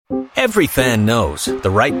Every fan knows the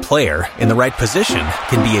right player in the right position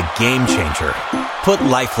can be a game changer. Put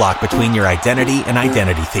LifeLock between your identity and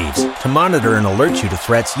identity thieves to monitor and alert you to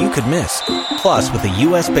threats you could miss. Plus, with a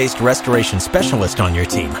U.S.-based restoration specialist on your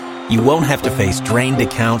team, you won't have to face drained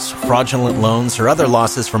accounts, fraudulent loans, or other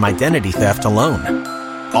losses from identity theft alone.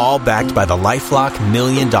 All backed by the LifeLock $1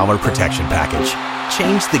 Million Protection Package.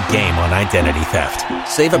 Change the game on identity theft.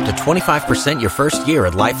 Save up to 25% your first year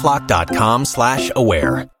at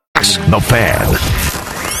LifeLock.com/aware. The Fan.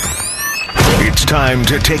 It's time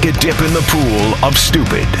to take a dip in the pool of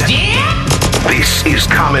stupid. Yeah. This is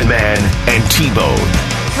Common Man and T-Bone.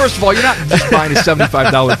 First of all, you're not just buying a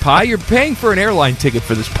 $75 pie. You're paying for an airline ticket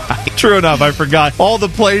for this pie. True enough, I forgot. All the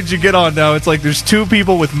planes you get on now, it's like there's two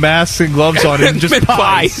people with masks and gloves on and just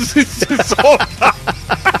pies.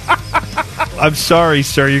 I'm sorry,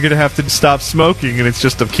 sir. You're going to have to stop smoking, and it's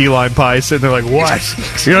just a key lime pie sitting there like, what?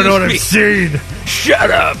 You don't know what I'm seeing.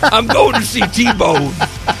 Shut up. I'm going to see T-Bone.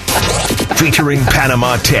 Featuring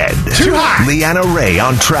Panama Ted, Leanna Ray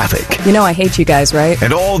on traffic. You know I hate you guys, right?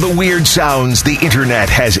 And all the weird sounds the internet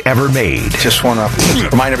has ever made. Just want to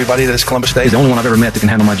remind everybody that it's Columbus Day. He's the only one I've ever met that can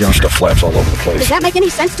handle my job. Stuff flaps all over the place. Does that make any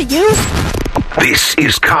sense to you? This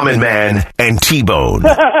is Common Man and T-Bone.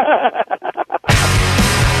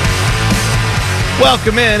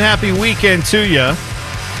 Welcome in. Happy weekend to you.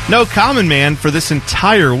 No Common Man for this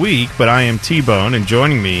entire week, but I am T-Bone, and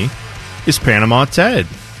joining me is Panama Ted.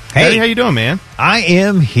 Hey, Teddy, how you doing, man? I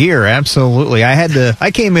am here, absolutely.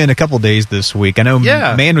 I came in a couple days this week. I know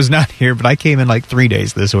Man was not here, but I came in like 3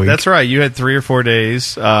 days this week. That's right. You had 3 or 4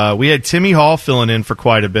 days. We had Timmy Hall filling in for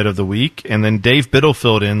quite a bit of the week, and then Dave Biddle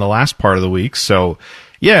filled in the last part of the week. So,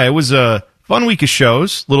 yeah, it was a fun week of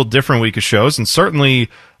shows, a little different week of shows, and certainly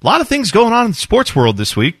a lot of things going on in the sports world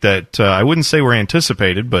this week that I wouldn't say were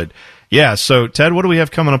anticipated, but yeah. So, Ted, what do we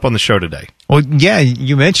have coming up on the show today? Well, yeah,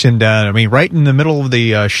 you mentioned, right in the middle of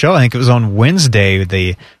the show, I think it was on Wednesday,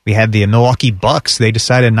 we had the Milwaukee Bucks. They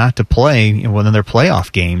decided not to play one of their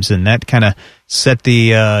playoff games, and that kind of set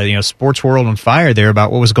the sports world on fire there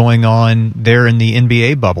about what was going on there in the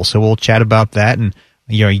NBA bubble. So we'll chat about that, and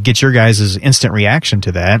you get your guys' instant reaction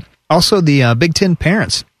to that. Also, the Big Ten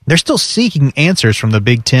parents. They're still seeking answers from the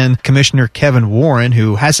Big Ten Commissioner Kevin Warren,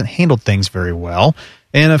 who hasn't handled things very well.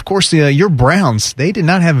 And, of course, your Browns, they did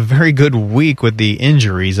not have a very good week with the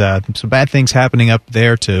injuries. Some bad things happening up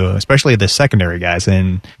there, too, especially the secondary guys,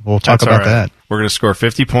 and we'll talk about that. We're going to score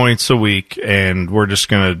 50 points a week, and we're just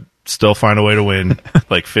going to still find a way to win,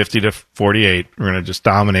 like 50-48. We're going to just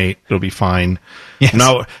dominate. It'll be fine. Yes.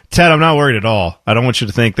 No, Ted, I'm not worried at all. I don't want you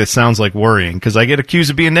to think that sounds like worrying, because I get accused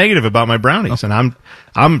of being negative about my Brownies, and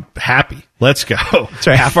I'm happy. Let's go.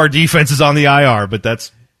 Right. Half our defense is on the IR,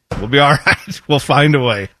 but we'll be all right. We'll find a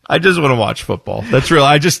way. I just want to watch football. That's real.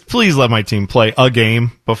 Please let my team play a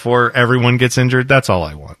game before everyone gets injured. That's all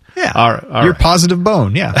I want. Yeah. All right. You're positive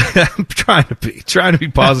Bone. Yeah. I'm trying to be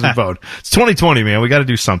positive Bone. It's 2020, man. We got to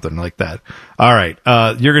do something like that. All right.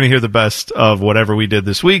 You're going to hear the best of whatever we did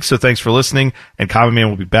this week. So thanks for listening. And Common Man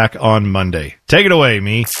will be back on Monday. Take it away,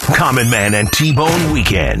 me. Common Man and T-Bone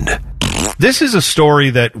Weekend. This is a story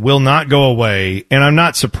that will not go away, and I'm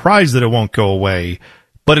not surprised that it won't go away.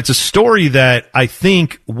 But it's a story that I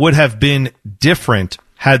think would have been different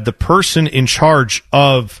had the person in charge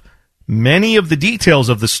of many of the details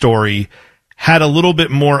of the story had a little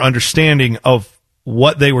bit more understanding of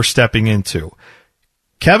what they were stepping into.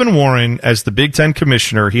 Kevin Warren, as the Big Ten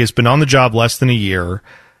commissioner, he has been on the job less than a year.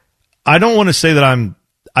 I don't want to say that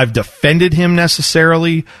I've defended him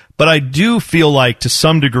necessarily, but I do feel like to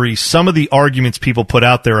some degree some of the arguments people put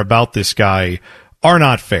out there about this guy are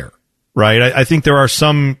not fair. Right. I think there are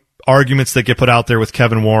some arguments that get put out there with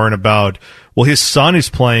Kevin Warren about, well, his son is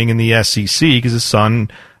playing in the SEC because his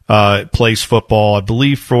son plays football, I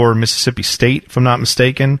believe, for Mississippi State, if I'm not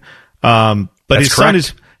mistaken. But his son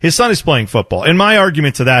is playing football. And my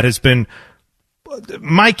argument to that has been,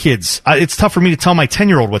 my kids, it's tough for me to tell my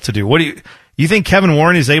 10-year-old what to do. What do you think Kevin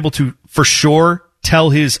Warren is able to, for sure,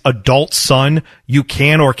 tell his adult son you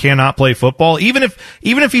can or cannot play football? Even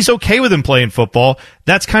if he's okay with him playing football,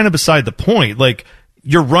 that's kind of beside the point. Like,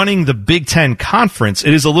 you're running the Big Ten Conference.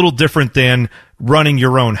 It is a little different than running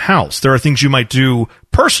your own house. There are things you might do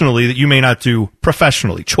personally that you may not do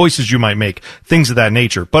professionally, choices you might make, things of that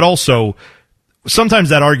nature. But also, sometimes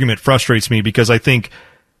that argument frustrates me because I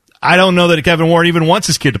don't know that Kevin Warren even wants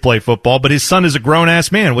his kid to play football, but his son is a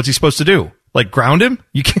grown-ass man. What's he supposed to do? Like, ground him?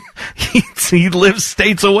 You can't. He lives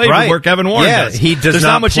states away from where Kevin Warren does. He does There's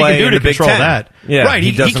not much he can do to control that. Yeah, right,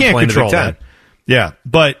 he can't control that. Yeah,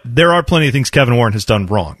 but there are plenty of things Kevin Warren has done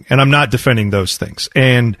wrong, and I'm not defending those things.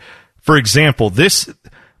 And, for example,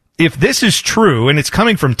 if this is true, and it's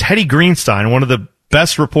coming from Teddy Greenstein, one of the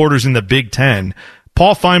best reporters in the Big Ten,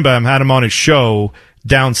 Paul Feinbaum had him on his show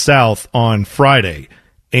down south on Friday,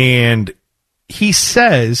 and he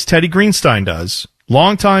says, Teddy Greenstein does,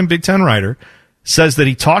 longtime Big Ten writer, says that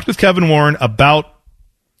he talked with Kevin Warren about,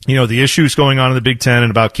 the issues going on in the Big Ten and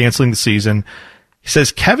about canceling the season. He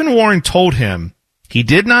says Kevin Warren told him he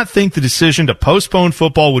did not think the decision to postpone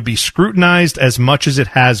football would be scrutinized as much as it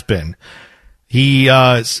has been.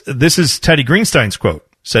 This is Teddy Greenstein's quote,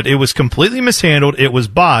 said it was completely mishandled. It was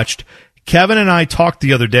botched. Kevin and I talked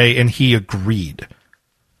the other day and he agreed.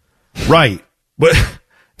 Right. But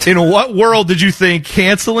in what world did you think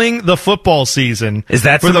canceling the football season is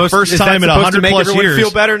that for the first time in 100 plus years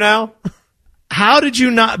feel better now? How did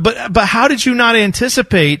you not, but how did you not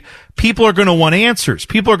anticipate people are going to want answers?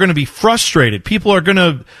 People are going to be frustrated. People are going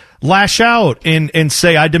to lash out and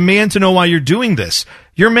say, I demand to know why you're doing this.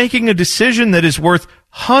 You're making a decision that is worth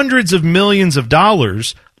hundreds of millions of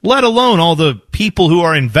dollars, let alone all the people who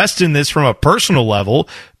are invested in this from a personal level,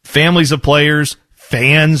 families of players,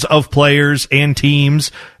 fans of players and teams,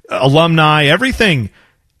 alumni, everything.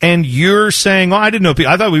 And you're saying, I didn't know.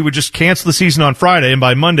 I thought we would just cancel the season on Friday, and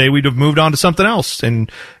by Monday we'd have moved on to something else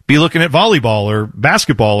and be looking at volleyball or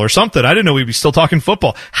basketball or something. I didn't know we'd be still talking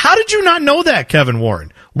football. How did you not know that, Kevin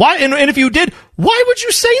Warren? Why? And if you did, why would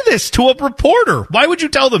you say this to a reporter? Why would you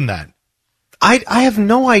tell them that? I have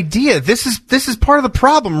no idea. This is part of the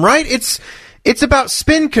problem, right? It's about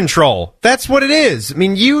spin control. That's what it is. I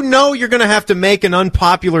mean, you're going to have to make an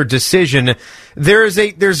unpopular decision.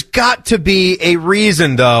 There's got to be a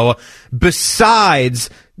reason, though, besides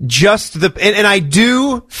just and I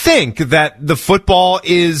do think that the football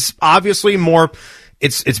is obviously more,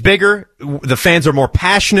 it's bigger. The fans are more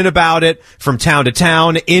passionate about it from town to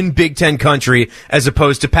town in Big Ten country as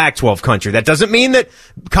opposed to Pac-12 country. That doesn't mean that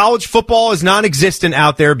college football is non-existent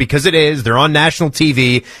out there, because it is. They're on national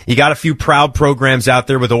TV. You got a few proud programs out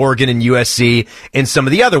there with Oregon and USC and some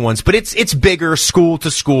of the other ones, but it's bigger school to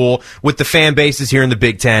school with the fan bases here in the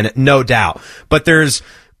Big Ten, no doubt. But there's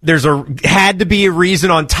had to be a reason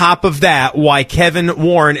on top of that why Kevin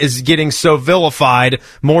Warren is getting so vilified,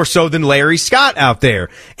 more so than Larry Scott out there.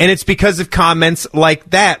 And it's because of comments like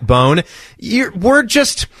that, Bone. We're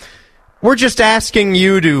just asking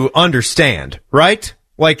you to understand, right?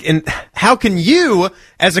 Like, and how can you,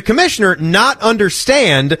 as a commissioner, not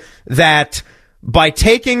understand that by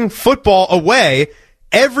taking football away,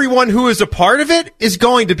 everyone who is a part of it is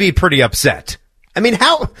going to be pretty upset? I mean,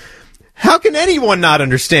 how can anyone not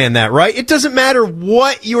understand that, right? It doesn't matter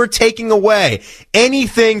what you're taking away.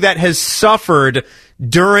 Anything that has suffered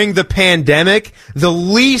during the pandemic, the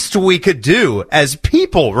least we could do as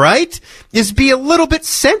people, right, is be a little bit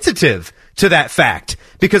sensitive to that fact,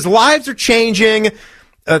 because lives are changing.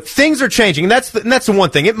 Things are changing, and that's the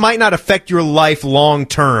one thing. It might not affect your life long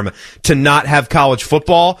term to not have college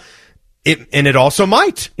football. It also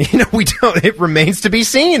might. It remains to be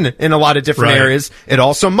seen in a lot of different areas. It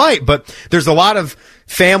also might, but there's a lot of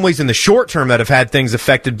families in the short term that have had things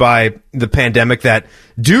affected by the pandemic that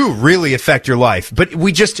do really affect your life. But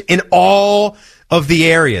we just, in all of the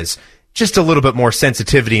areas, just a little bit more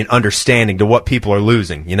sensitivity and understanding to what people are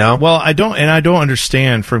losing, Well, I don't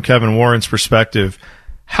understand from Kevin Warren's perspective,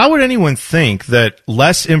 how would anyone think that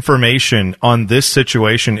less information on this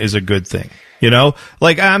situation is a good thing?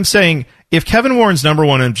 Like I'm saying, if Kevin Warren's number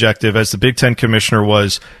one objective as the Big Ten commissioner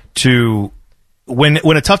was to, when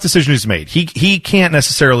a tough decision is made, he can't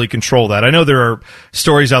necessarily control that. I know there are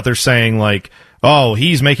stories out there saying like, oh,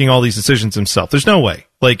 he's making all these decisions himself. There's no way.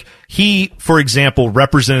 Like, he, for example,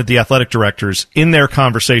 represented the athletic directors in their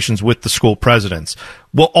conversations with the school presidents.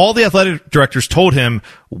 Well, all the athletic directors told him,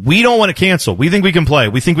 we don't want to cancel. We think we can play.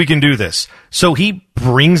 We think we can do this. So he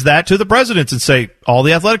brings that to the presidents and say, all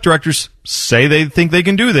the athletic directors say they think they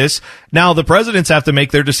can do this. Now, the presidents have to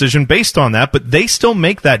make their decision based on that, but they still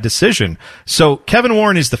make that decision. So Kevin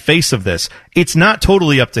Warren is the face of this. It's not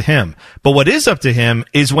totally up to him. But what is up to him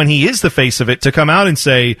is when he is the face of it to come out and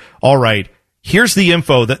say, all right, here's the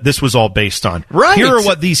info that this was all based on. Right. Here are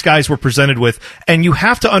what these guys were presented with. And you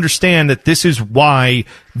have to understand that this is why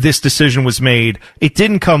this decision was made. It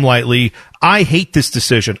didn't come lightly. I hate this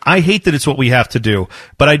decision. I hate that it's what we have to do,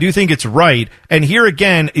 but I do think it's right. And here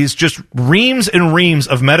again is just reams and reams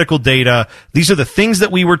of medical data. These are the things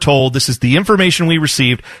that we were told. This is the information we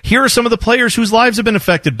received. Here are some of the players whose lives have been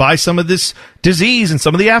affected by some of this disease and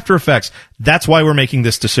some of the after effects. That's why we're making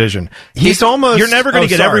this decision. You're never going to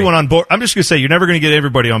get everyone on board. I'm just going to say you're never going to get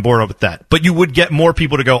everybody on board with that, but you would get more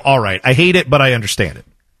people to go, all right, I hate it, but I understand it.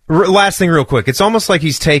 Last thing real quick. It's almost like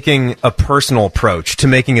he's taking a personal approach to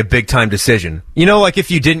making a big-time decision. You know, like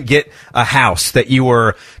if you didn't get a house that you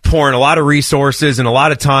were pouring a lot of resources and a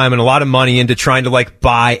lot of time and a lot of money into trying to, like,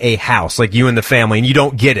 buy a house, like you and the family, and you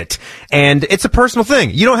don't get it. And it's a personal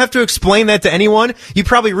thing. You don't have to explain that to anyone. You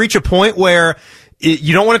probably reach a point where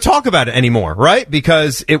you don't want to talk about it anymore, right?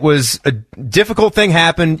 Because it was a difficult thing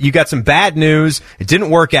happened. You got some bad news. It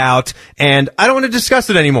didn't work out. And I don't want to discuss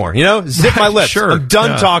it anymore. You know, zip my lips. Sure. I'm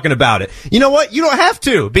done talking about it. You know what? You don't have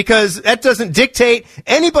to, because that doesn't dictate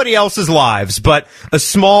anybody else's lives, but a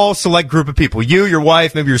small select group of people. You, your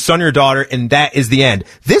wife, maybe your son or your daughter, and that is the end.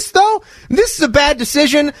 This, though, this is a bad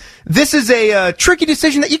decision. This is a tricky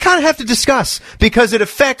decision that you kind of have to discuss because it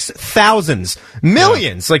affects thousands,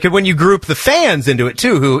 millions. Like when you group the fans into it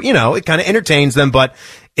too, who, you know, it kind of entertains them, but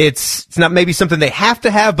it's not maybe something they have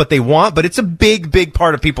to have, but they want, but it's a big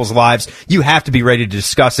part of people's lives. You have to be ready to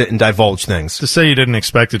discuss it and divulge things. To say you didn't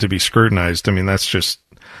expect it to be scrutinized, I mean, that's just,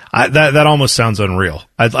 that almost sounds unreal.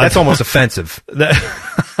 That's almost offensive.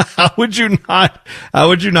 How would you not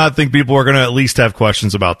think people are going to at least have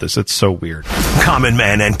questions about this? It's so weird. Common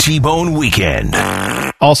Man and T-Bone Weekend.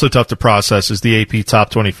 Also tough to process is the AP Top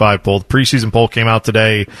 25 poll. The preseason poll came out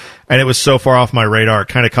today, and it was so far off my radar. It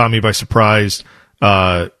kind of caught me by surprise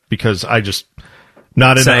because I'm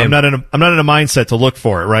not in a mindset to look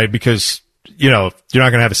for it, right? Because, you know, you're not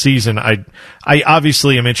going to have a season. I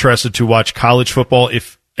obviously am interested to watch college football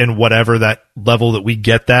and whatever that level that we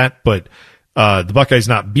get that, but the Buckeyes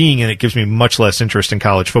not being in it gives me much less interest in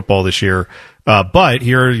college football this year. But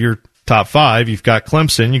here are your top 5. You've got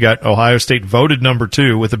Clemson. You got Ohio State voted number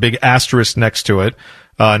 2 with a big asterisk next to it,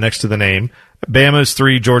 next to the name. Bama's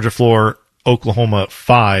 3, Georgia 4, Oklahoma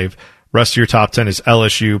 5. Rest of your top 10 is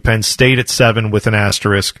LSU, Penn State at 7 with an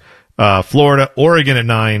asterisk, Florida, Oregon at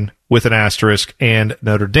 9 with an asterisk, and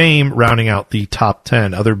Notre Dame rounding out the top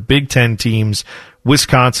 10. Other Big Ten teams,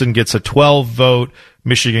 Wisconsin gets a 12 vote,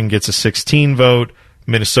 Michigan gets a 16 vote,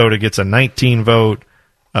 Minnesota gets a 19 vote,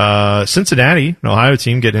 Cincinnati, an Ohio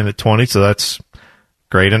team, get in at 20, so that's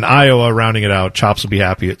great. And Iowa rounding it out, Chops will be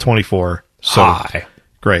happy at 24. So Hi.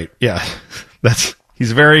 Great. Yeah.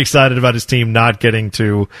 He's very excited about his team not getting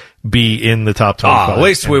to be in the top 25. At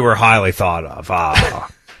least we were highly thought of.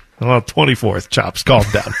 Well, 24th, Chops, calm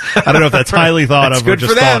down. I don't know if that's highly thought of or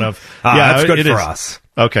just thought of. Yeah, that's good for us.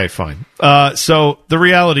 Okay, fine. So the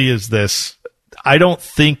reality is this. I don't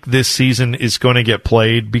think this season is going to get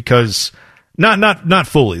played because not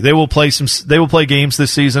fully. They will play games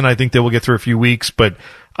this season. I think they will get through a few weeks, but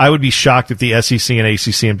I would be shocked if the SEC and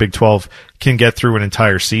ACC and Big 12 can get through an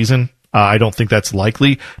entire season. I don't think that's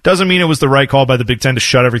likely. Doesn't mean it was the right call by the Big Ten to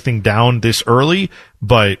shut everything down this early,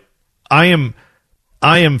 but I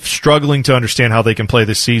am struggling to understand how they can play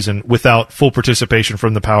this season without full participation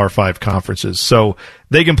from the Power 5 conferences. So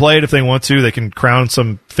they can play it if they want to. They can crown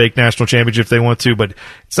some fake national championship if they want to, but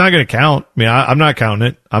it's not going to count. I mean, I'm not counting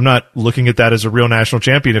it. I'm not looking at that as a real national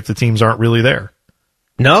champion if the teams aren't really there.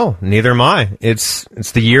 No, neither am I. It's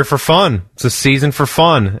the year for fun. It's a season for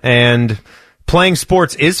fun. And playing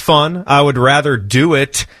sports is fun. I would rather do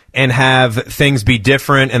it and have things be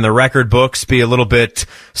different and the record books be a little bit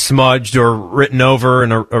smudged or written over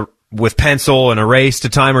and with pencil and erased a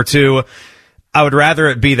time or two. I would rather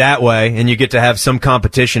it be that way and you get to have some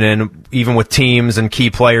competition in, even with teams and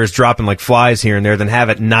key players dropping like flies here and there, than have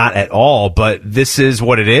it not at all. But this is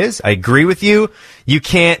what it is. I agree with you. You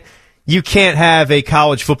can't have a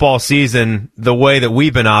college football season the way that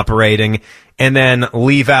we've been operating and then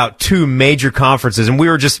leave out 2 major conferences. And we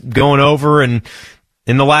were just going over, and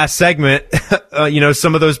in the last segment,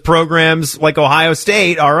 some of those programs like Ohio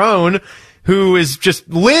State, our own, who is just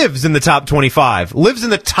lives in the top 25, lives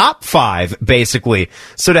in the top 5, basically.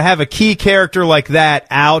 So to have a key character like that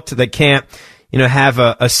out that can't, have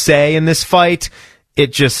a say in this fight,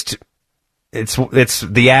 it's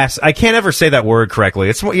the ass. I can't ever say that word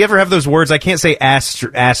correctly. You ever have those words? I can't say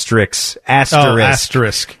asterisk. Oh,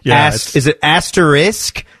 asterisk. Yeah. Is it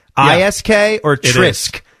asterisk? Yeah. ISK or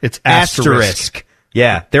trisk? It's asterisk.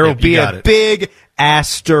 Yeah. There will be a big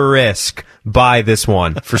asterisk by this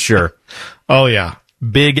one for sure. Oh yeah.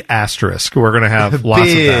 Big asterisk. We're going to have lots of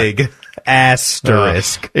that. Big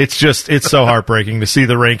asterisk. It's so heartbreaking to see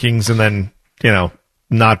the rankings and then,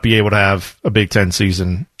 not be able to have a Big Ten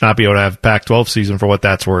season, not be able to have Pac-12 season for what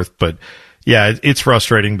that's worth. But yeah, it's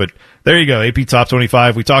frustrating. But there you go, AP Top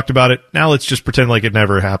 25. We talked about it. Now let's just pretend like it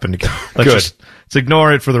never happened again. Let's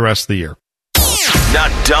ignore it for the rest of the year.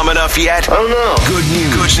 Not dumb enough yet? Oh no. Good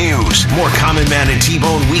news. More Common Man and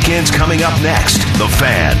T-Bone weekends coming up next. The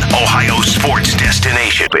Fan, Ohio sports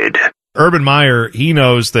destination. Urban Meyer, he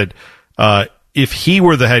knows that if he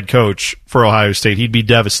were the head coach for Ohio State, he'd be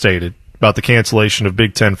devastated about the cancellation of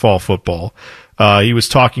Big Ten fall football. He was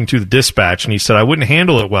talking to the Dispatch, and he said, I wouldn't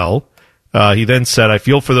handle it well. He then said, I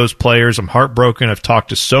feel for those players. I'm heartbroken. I've talked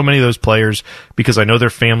to so many of those players because I know their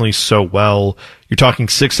families so well. You're talking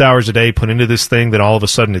 6 hours a day put into this thing, then all of a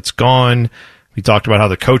sudden it's gone. He talked about how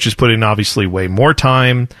the coaches put in obviously way more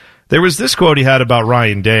time. There was this quote he had about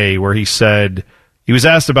Ryan Day where he said, he was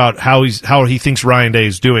asked about how he thinks Ryan Day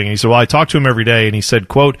is doing. And he said, well, I talk to him every day. And he said,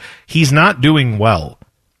 quote, he's not doing well,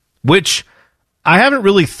 which I haven't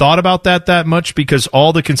really thought about that much because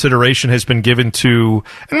all the consideration has been given to,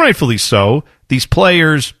 and rightfully so, these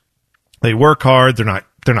players, they work hard. They're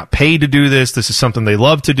not paid to do this. This is something they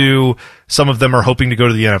love to do. Some of them are hoping to go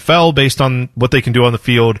to the NFL based on what they can do on the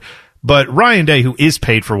field. But Ryan Day, who is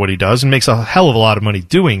paid for what he does and makes a hell of a lot of money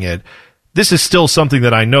doing it, this is still something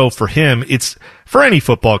that I know for him, it's for any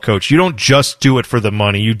football coach. You don't just do it for the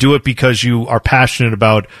money. You do it because you are passionate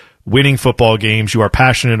about winning football games. You are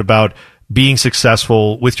passionate about being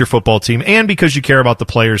successful with your football team and because you care about the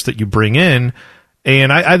players that you bring in.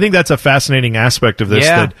 And I think that's a fascinating aspect of this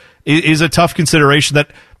that is a tough consideration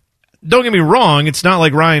that, don't get me wrong, it's not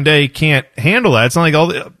like Ryan Day can't handle that. It's not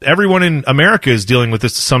like everyone in America is dealing with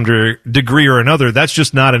this to some degree or another. That's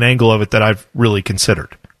just not an angle of it that I've really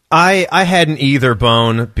considered. I hadn't either,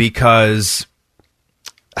 Bone, because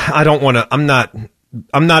I don't want to. I'm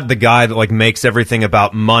not the guy that like makes everything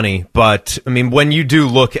about money. But I mean, when you do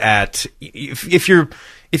look at if you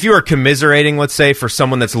are commiserating, let's say, for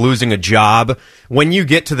someone that's losing a job, when you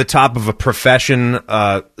get to the top of a profession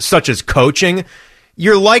such as coaching,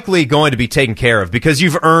 you're likely going to be taken care of because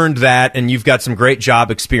you've earned that and you've got some great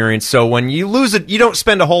job experience. So when you lose it, you don't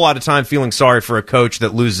spend a whole lot of time feeling sorry for a coach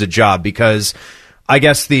that loses a job because I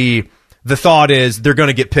guess the thought is they're going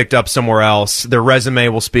to get picked up somewhere else. Their resume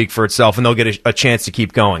will speak for itself, and they'll get a chance to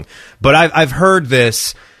keep going. But I've heard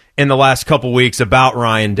this in the last couple weeks about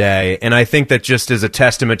Ryan Day, and I think that just is a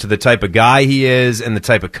testament to the type of guy he is and the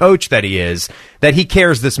type of coach that he is, that he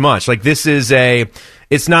cares this much. Like this is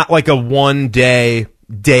it's not like a one-day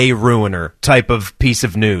ruiner type of piece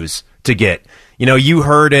of news to get. You know, you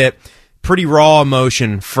heard it, pretty raw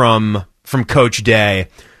emotion from Coach Day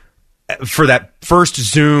for that first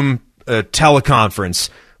Zoom teleconference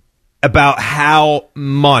about how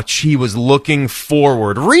much he was looking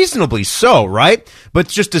forward, reasonably so, right? But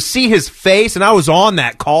just to see his face, and I was on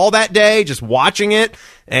that call that day, just watching it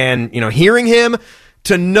and, hearing him,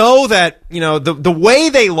 to know that, the way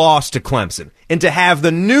they lost to Clemson and to have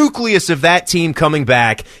the nucleus of that team coming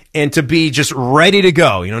back and to be just ready to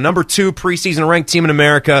go. Number 2 preseason ranked team in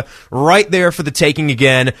America, right there for the taking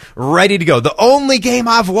again, ready to go. The only game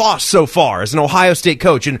I've lost so far as an Ohio State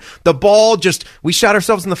coach. And the ball we shot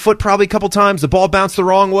ourselves in the foot probably a couple times. The ball bounced the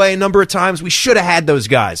wrong way a number of times. We should have had those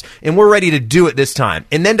guys. And we're ready to do it this time.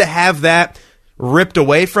 And then to have that ripped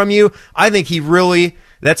away from you, I think he really...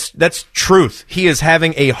 That's truth. He is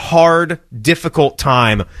having a hard, difficult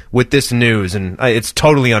time with this news, and it's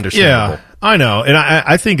totally understandable. Yeah, I know. And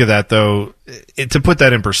I think of that, though, to put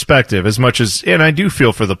that in perspective, as much as, and I do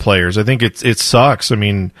feel for the players. I think it sucks. I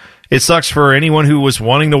mean, it sucks for anyone who was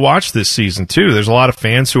wanting to watch this season, too. There's a lot of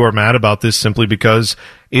fans who are mad about this simply because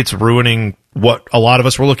it's ruining what a lot of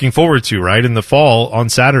us were looking forward to, right? In the fall on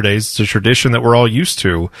Saturdays, it's a tradition that we're all used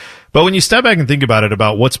to. But when you step back and think about it,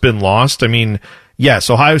 about what's been lost, I mean, yes,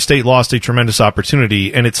 Ohio State lost a tremendous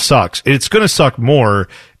opportunity, and it sucks. It's going to suck more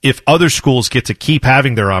if other schools get to keep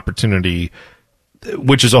having their opportunity,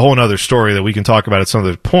 which is a whole other story that we can talk about at some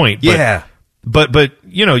other point. Yeah. But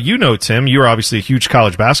Tim, you're obviously a huge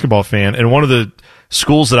college basketball fan, and one of the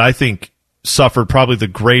schools that I think suffered probably the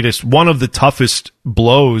greatest, one of the toughest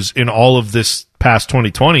blows in all of this past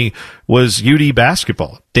 2020 was UD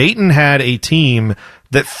basketball. Dayton had a team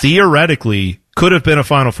that theoretically could have been a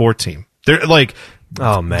Final Four team. They're like,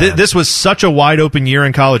 oh man, this was such a wide open year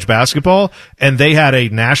in college basketball, and they had a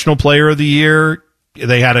National Player of the Year.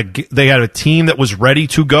 They had a team that was ready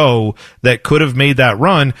to go that could have made that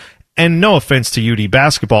run. And no offense to UD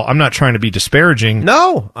basketball, I'm not trying to be disparaging.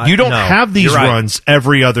 No, you don't have these runs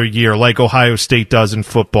every other year like Ohio State does in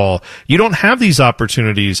football. You don't have these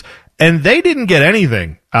opportunities, and they didn't get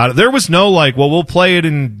anything out of. There was no like, well, we'll play it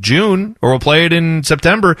in June or we'll play it in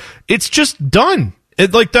September. It's just done.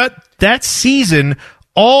 Like that season,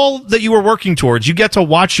 all that you were working towards, you get to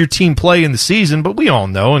watch your team play in the season, but we all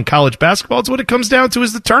know in college basketball, it's what it comes down to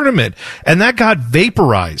is the tournament. And that got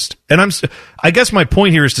vaporized. And I guess my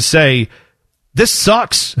point here is to say, this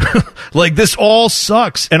sucks. Like, this all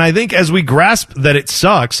sucks. And I think as we grasp that it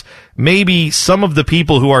sucks, maybe some of the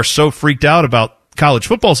people who are so freaked out about college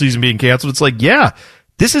football season being canceled, it's like, yeah,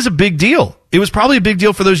 this is a big deal. It was probably a big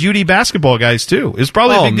deal for those UD basketball guys, too. It was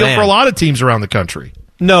probably a big deal for a lot of teams around the country.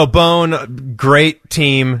 No, Bone, great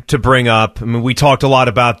team to bring up. I mean, we talked a lot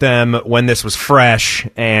about them when this was fresh,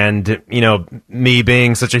 and, me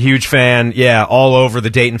being such a huge fan, all over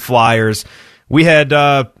the Dayton Flyers. We had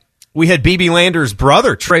BB Landers'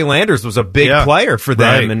 brother, Trey Landers, was a big player for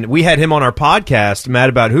them, and we had him on our podcast, Mad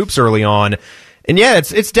About Hoops, early on. And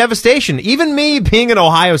it's devastation. Even me being an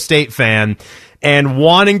Ohio State fan and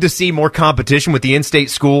wanting to see more competition with the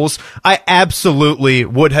in-state schools, I absolutely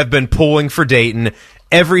would have been pulling for Dayton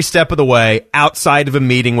every step of the way outside of a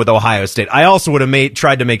meeting with Ohio State. I also would have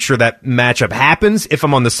tried to make sure that matchup happens if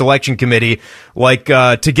I'm on the selection committee,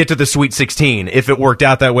 to get to the Sweet 16, if it worked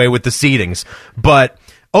out that way with the seedings. But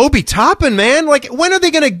Obi Toppin, man, when are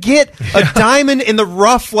they going to get a diamond in the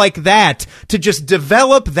rough like that to just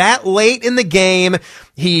develop that late in the game?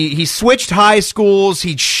 He switched high schools.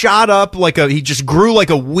 He shot up he just grew like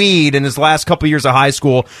a weed in his last couple years of high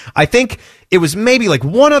school. I think it was maybe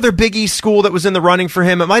one other Big East school that was in the running for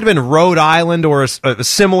him. It might have been Rhode Island or a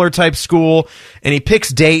similar type school. And he picks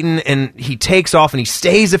Dayton, and he takes off, and he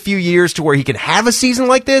stays a few years to where he can have a season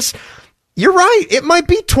like this. You're right. It might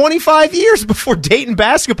be 25 years before Dayton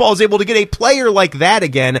basketball is able to get a player like that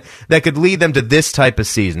again that could lead them to this type of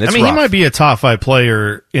season. It's rough. He might be a top 5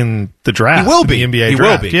 player in the draft. He will be. In the NBA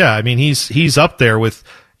draft. Will be. Yeah, he's up there with,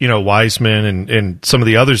 Wiseman and some of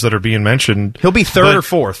the others that are being mentioned. He'll be third or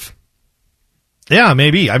fourth. Yeah,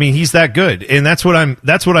 maybe. He's that good. And that's what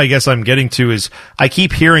I guess I'm getting to is I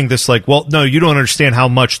keep hearing this no, you don't understand how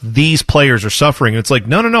much these players are suffering. And it's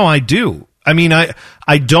no, I do.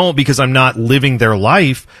 I don't, because I'm not living their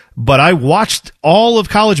life, but I watched all of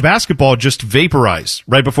college basketball just vaporize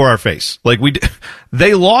right before our face.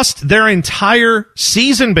 They lost their entire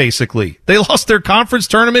season, basically. They lost their conference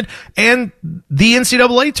tournament and the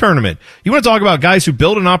NCAA tournament. You want to talk about guys who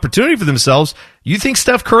build an opportunity for themselves? You think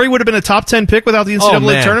Steph Curry would have been a top 10 pick without the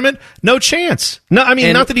NCAA tournament? No chance. No,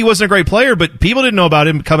 not that he wasn't a great player, but people didn't know about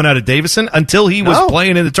him coming out of Davidson until he was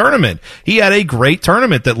playing in the tournament. He had a great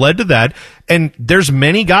tournament that led to that, and there's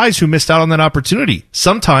many guys who missed out on that opportunity.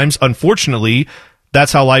 Sometimes, unfortunately,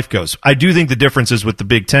 that's how life goes. I do think the difference is with the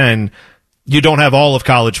Big Ten, you don't have all of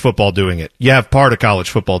college football doing it. You have part of college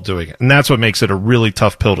football doing it, and that's what makes it a really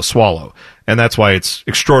tough pill to swallow, and that's why it's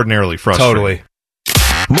extraordinarily frustrating. Totally.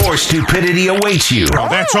 More stupidity awaits you. Well,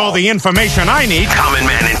 that's all the information I need. Common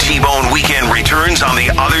Man and T-Bone Weekend returns on the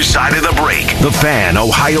other side of the break. The Fan,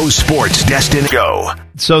 Ohio sports destined. Go.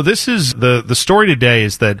 So this is the story today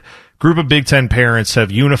is that group of Big Ten parents have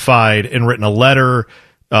unified and written a letter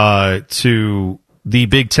to the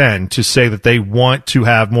Big Ten to say that they want to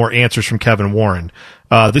have more answers from Kevin Warren.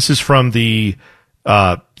 This is from the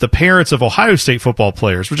parents of Ohio State football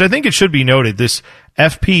players, which I think it should be noted, this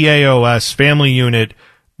FPAOS family unit,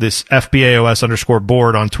 this FPAOS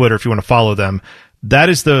 _board on Twitter, if you want to follow them, that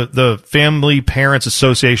is the Family Parents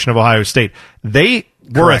Association of Ohio State. They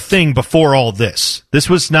were a thing before all this. This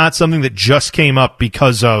was not something that just came up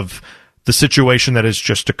because of the situation that has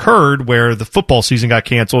just occurred where the football season got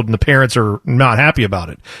canceled and the parents are not happy about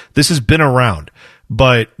it. This has been around.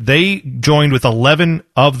 But they joined with 11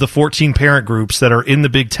 of the 14 parent groups that are in the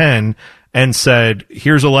Big Ten and said,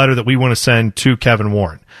 here's a letter that we want to send to Kevin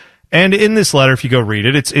Warren. And in this letter, if you go read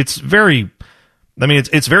it, it's very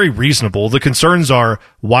reasonable. The concerns are,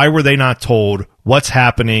 why were they not told? What's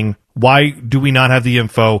happening? Why do we not have the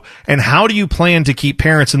info? And how do you plan to keep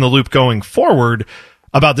parents in the loop going forward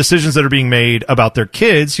about decisions that are being made about their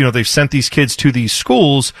kids? They've sent these kids to these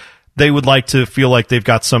schools. They would like to feel like they've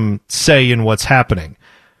got some say in what's happening.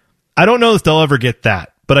 I don't know if they'll ever get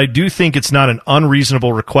that, but I do think it's not an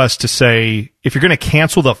unreasonable request to say, if you're going to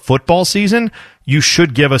cancel the football season, you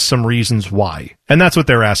should give us some reasons why. And that's what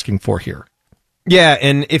they're asking for here. Yeah,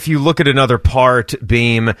 and if you look at another part,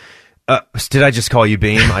 Beam, did I just call you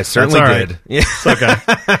Beam? I certainly did. Yeah. It's okay.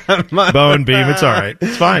 Bone, Beam, it's all right.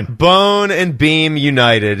 It's fine. Bone and Beam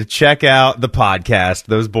United. Check out the podcast.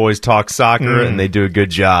 Those boys talk soccer, and they do a good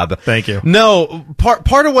job. Thank you. No,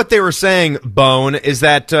 part of what they were saying, Bone, is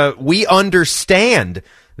that we understand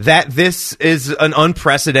that this is an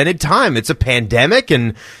unprecedented time. It's a pandemic,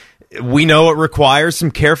 and we know it requires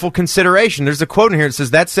some careful consideration. There's a quote in here that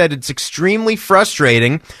says, that said, it's extremely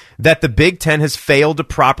frustrating that the Big Ten has failed to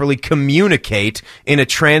properly communicate in a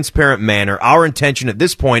transparent manner. Our intention at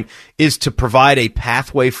this point is to provide a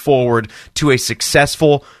pathway forward to a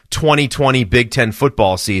successful 2020 Big Ten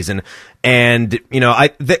football season. And,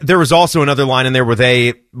 there was also another line in there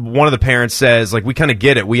where one of the parents says, we kind of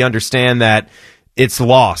get it. We understand that it's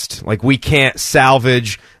lost. We can't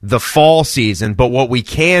salvage the fall season, but what we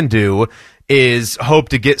can do is hope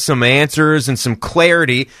to get some answers and some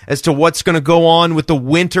clarity as to what's going to go on with the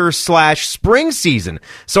winter/spring season.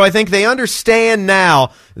 So I think they understand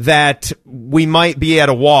now that we might be at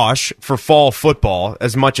a wash for fall football,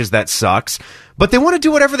 as much as that sucks. But they want to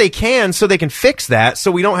do whatever they can so they can fix that, so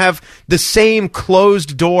we don't have the same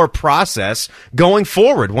closed door process going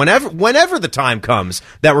forward whenever the time comes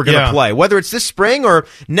that we're going to play. Whether it's this spring or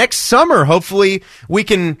next summer, hopefully we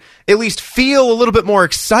can at least feel a little bit more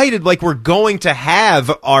excited like we're going to have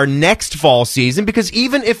our next fall season, because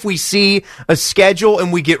even if we see a schedule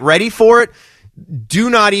and we get ready for it, do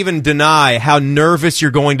not even deny how nervous you're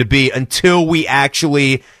going to be until we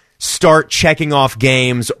actually start checking off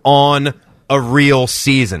games on a real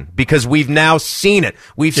season, because we've now seen it.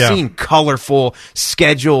 We've seen colorful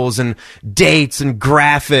schedules and dates and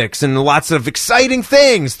graphics and lots of exciting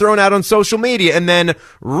things thrown out on social media and then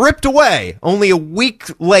ripped away only a week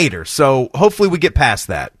later. So hopefully we get past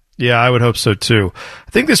that. Yeah, I would hope so too.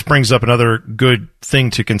 I think this brings up another good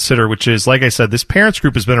thing to consider, which is, like I said, this parents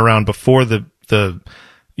group has been around before the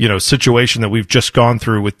situation that we've just gone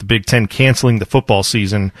through with the Big Ten canceling the football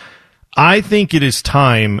season. I think it is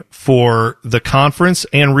time for the conference,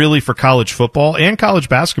 and really for college football and college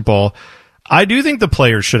basketball. I do think the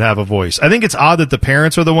players should have a voice. I think it's odd that the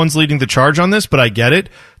parents are the ones leading the charge on this, but I get it.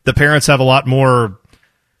 The parents have a lot more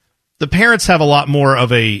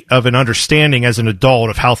of an understanding as an adult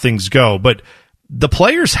of how things go. But the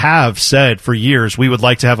players have said for years, we would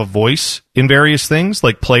like to have a voice in various things.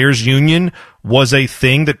 Like, players union was a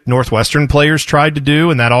thing that Northwestern players tried to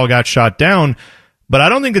do, and that all got shot down. But I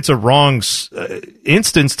don't think it's a wrong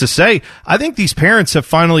instance to say, I think these parents have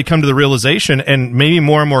finally come to the realization, and maybe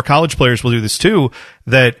more and more college players will do this too,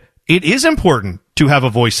 that it is important to have a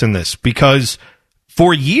voice in this, because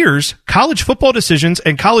for years, college football decisions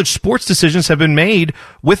and college sports decisions have been made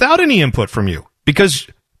without any input from you, because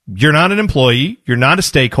you're not an employee, you're not a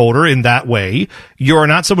stakeholder in that way, you're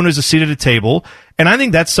not someone who's a seat at a table. And I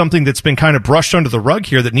think that's something that's been kind of brushed under the rug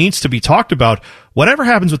here that needs to be talked about. Whatever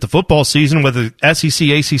happens with the football season, whether SEC,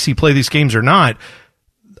 ACC play these games or not,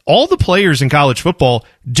 all the players in college football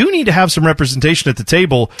do need to have some representation at the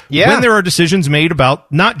table when there are decisions made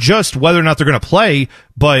about not just whether or not they're going to play,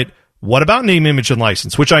 but what about name, image, and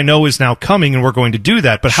license, which I know is now coming, and we're going to do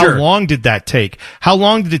that. But how long did that take? How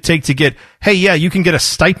long did it take to get, hey, yeah, you can get a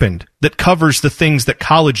stipend that covers the things that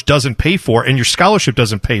college doesn't pay for and your scholarship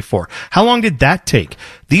doesn't pay for? How long did that take?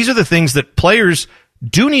 These are the things that players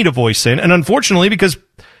do need a voice in. And unfortunately, because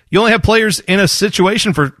you only have players in a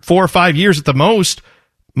situation for 4 or 5 years at the most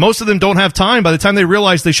of them don't have time. By the time they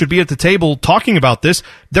realize they should be at the table talking about this,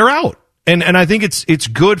 they're out. And I think it's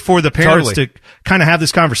good for the parents to kind of have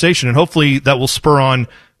this conversation, and hopefully that will spur on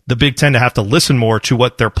the Big Ten to have to listen more to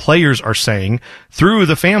what their players are saying through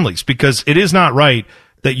the families, because it is not right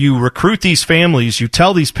that you recruit these families, you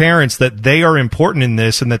tell these parents that they are important in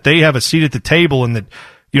this and that they have a seat at the table, and that,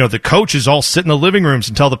 you know, the coaches all sit in the living rooms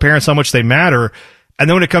and tell the parents how much they matter. And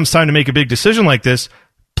then when it comes time to make a big decision like this,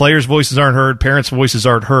 players' voices aren't heard, parents' voices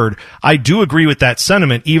aren't heard. I do agree with that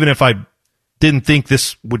sentiment, even if I didn't think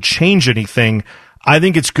this would change anything. I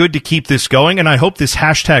think it's good to keep this going, and I hope this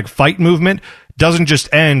 #fight movement doesn't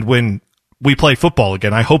just end when we play football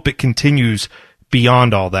again. I hope it continues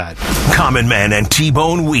beyond all that. Common Man and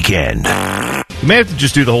T-Bone Weekend. You may have to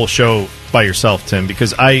just do the whole show by yourself, Tim,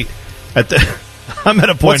 because I'm at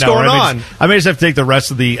a point now where I may just have to take the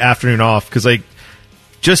rest of the afternoon off, because I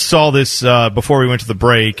just saw this before we went to the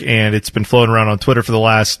break, and it's been floating around on Twitter for the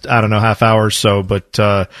last, I don't know, half hour or so. But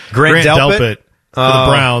Grant Delpit for the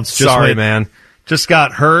Browns just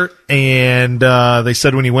got hurt, and they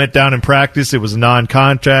said when he went down in practice, it was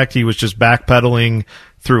non-contact. He was just backpedaling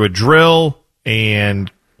through a drill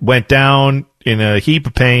and went down in a heap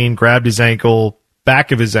of pain, grabbed his ankle,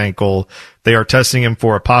 back of his ankle. They are testing him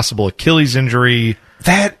for a possible Achilles injury.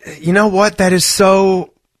 You know what? That is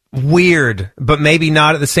so weird, but maybe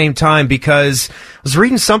not at the same time, because I was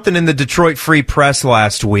reading something in the Detroit Free Press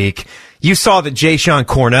last week. You saw that Ja'Shawn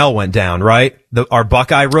Cornell went down, right? Our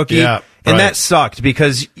Buckeye rookie. Yeah. And right. That sucked,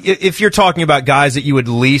 because if you're talking about guys that you would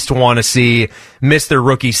least want to see miss their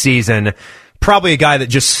rookie season, probably a guy that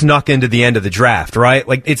just snuck into the end of the draft, right?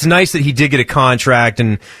 Like, it's nice that he did get a contract,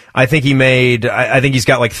 and I think he's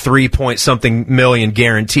got like 3-point-something million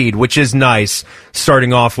guaranteed, which is nice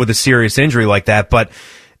starting off with a serious injury like that. But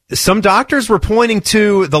some doctors were pointing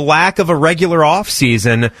to the lack of a regular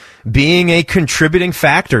offseason being a contributing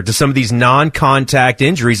factor to some of these non-contact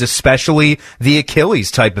injuries, especially the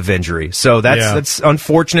Achilles type of injury. So that's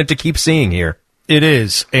unfortunate to keep seeing here. It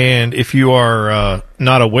is, and if you are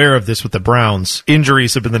not aware of this with the Browns,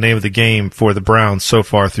 injuries have been the name of the game for the Browns so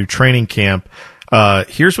far through training camp.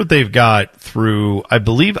 Here's what they've got through, I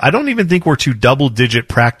don't even think we're to double-digit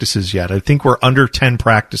practices yet. I think we're under 10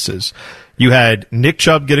 practices. You had Nick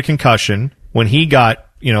Chubb get a concussion when he got,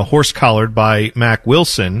 horse-collared by Mack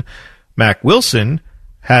Wilson. Mack Wilson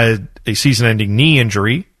had a season-ending knee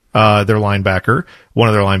injury, one of their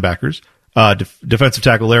linebackers. Defensive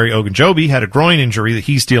tackle Larry Ogunjobi had a groin injury that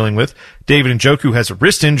he's dealing with. David Njoku has a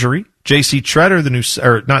wrist injury. J.C. Treader, their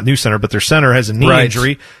center, has a knee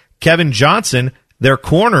injury. Kevin Johnson, their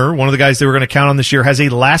corner, one of the guys they were going to count on this year, has a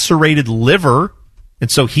lacerated liver,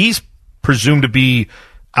 and so he's presumed to be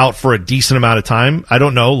out for a decent amount of time. I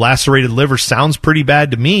don't know. Lacerated liver sounds pretty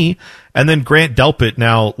bad to me. And then Grant Delpit,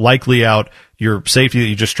 now likely out, your safety that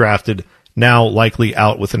you just drafted, now likely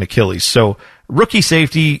out with an Achilles. So rookie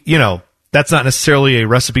safety, that's not necessarily a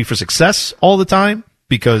recipe for success all the time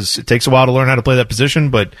because it takes a while to learn how to play that position,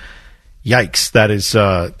 but yikes,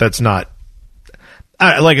 that's not.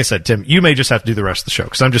 Like I said, Tim, you may just have to do the rest of the show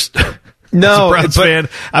because I'm just no a Browns fan.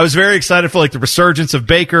 I was very excited for the resurgence of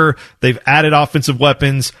Baker. They've added offensive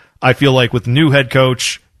weapons. I feel like with the new head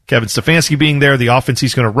coach, Kevin Stefanski being there, the offense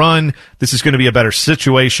he's going to run, this is going to be a better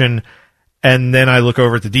situation. And then I look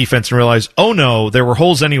over at the defense and realize, oh no, there were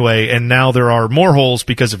holes anyway, and now there are more holes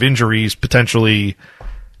because of injuries, potentially.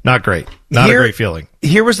 Not great. Not a great feeling.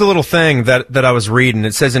 Here was the little thing that I was reading.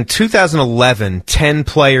 It says in 2011, 10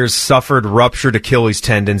 players suffered ruptured Achilles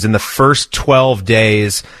tendons in the first 12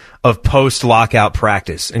 days of post-lockout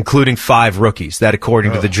practice, including 5 rookies. That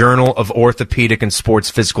according to the Journal of Orthopedic and Sports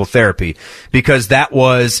Physical Therapy. Because that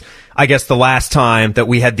was, I guess, the last time that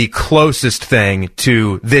we had the closest thing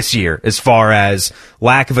to this year as far as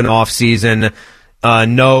lack of an off-season,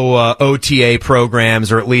 no OTA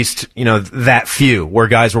programs, or at least, that few where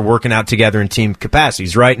guys were working out together in team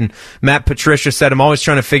capacities, right? And Matt Patricia said, I'm always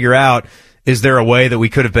trying to figure out, is there a way that we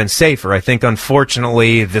could have been safer? I think,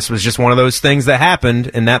 unfortunately, this was just one of those things that happened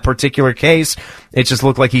in that particular case. It just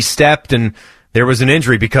looked like he stepped and there was an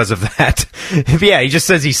injury because of that. Yeah, he just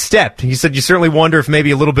says he stepped. He said you certainly wonder if maybe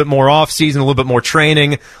a little bit more off-season, a little bit more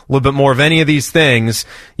training, a little bit more of any of these things.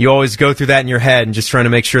 You always go through that in your head and just trying to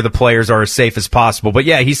make sure the players are as safe as possible. But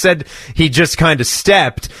yeah, he said he just kind of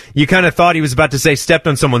stepped. You kind of thought he was about to say stepped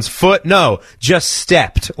on someone's foot. No, just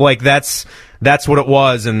stepped. That's what it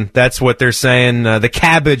was, and that's what they're saying. The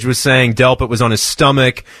Cabbage was saying Delpit was on his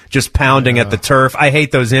stomach, just pounding at the turf. I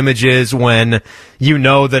hate those images when you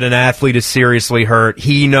know that an athlete is seriously hurt.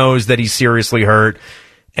 He knows that he's seriously hurt.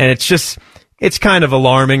 And it's kind of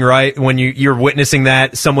alarming, right? When you're witnessing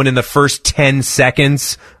that, someone in the first 10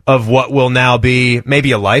 seconds of what will now be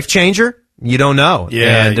maybe a life changer. You don't know.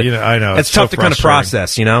 Yeah, I know. It's tough to kind of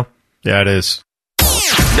process, Yeah, it is.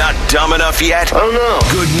 Not dumb enough yet? Oh, no.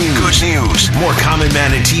 Good news. More Common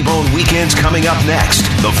Man and T-Bone weekends coming up next.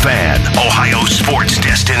 The Fan, Ohio sports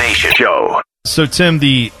destination show. So, Tim,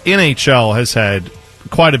 the NHL has had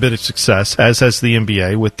quite a bit of success, as has the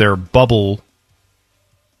NBA, with their bubble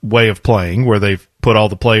way of playing, where they've put all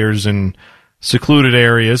the players in secluded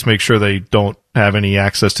areas, make sure they don't have any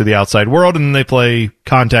access to the outside world, and then they play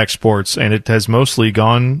contact sports, and it has mostly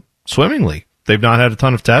gone swimmingly. They've not had a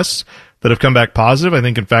ton of tests that have come back positive. I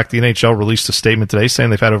think, in fact, the NHL released a statement today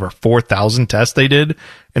saying they've had over 4,000 tests they did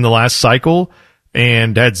in the last cycle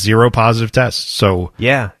and had 0 positive tests. So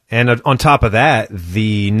yeah, and on top of that,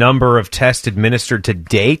 the number of tests administered to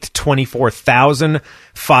date,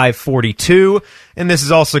 24,542. And this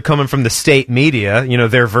is also coming from the state media,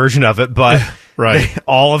 their version of it, but right.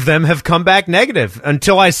 All of them have come back negative.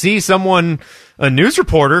 Until I see a news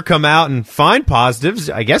reporter come out and find positives,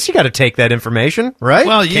 I guess you got to take that information, right?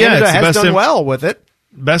 Well, Canada has done well with it.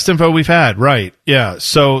 Best info we've had, right. Yeah.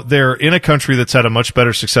 So they're in a country that's had a much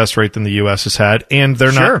better success rate than the U.S. has had, and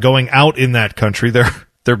they're not going out in that country. They're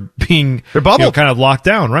bubbled. Kind of locked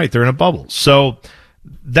down, right? They're in a bubble. So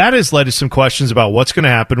that has led to some questions about what's going to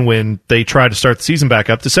happen when they try to start the season back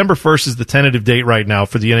up. December 1st is the tentative date right now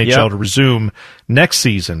for the NHL to resume next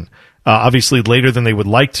season. Obviously later than they would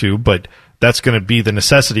like to, but that's going to be the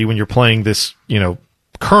necessity when you're playing this,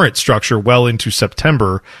 current structure well into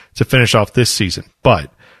September to finish off this season.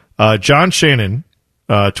 But John Shannon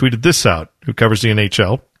tweeted this out, who covers the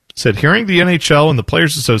NHL, said, hearing the NHL and the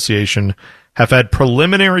Players Association have had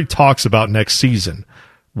preliminary talks about next season.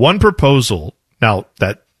 One proposal, now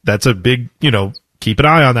that's a big, keep an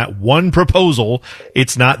eye on that. One proposal,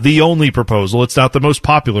 it's not the only proposal, it's not the most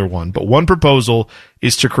popular one, but one proposal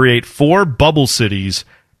is to create 4 bubble cities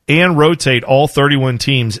and rotate all 31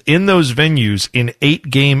 teams in those venues in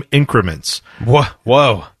 8-game increments.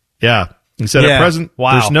 Whoa. Yeah. He said at present,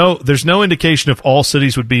 there's no indication if all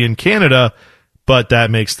cities would be in Canada, but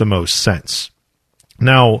that makes the most sense.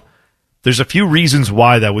 Now, there's a few reasons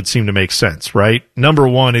why that would seem to make sense, right? Number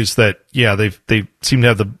one is that, yeah, they seem to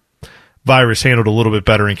have the virus handled a little bit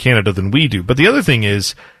better in Canada than we do. But the other thing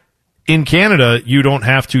is, in Canada, you don't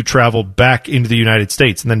have to travel back into the United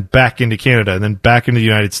States and then back into Canada and then back into the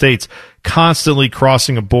United States, constantly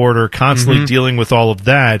crossing a border, constantly dealing with all of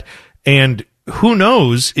that. And who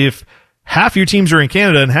knows if half your teams are in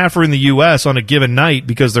Canada and half are in the U.S. on a given night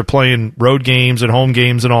because they're playing road games and home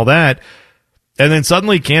games and all that. And then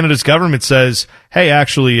suddenly Canada's government says, hey,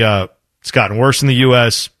 actually, it's gotten worse in the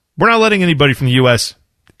U.S. We're not letting anybody from the U.S.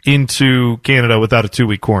 into Canada without a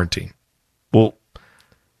 2-week quarantine. Well,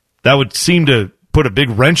 that would seem to put a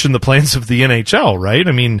big wrench in the plans of the NHL, right?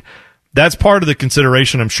 I mean, that's part of the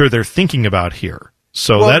consideration I'm sure they're thinking about here.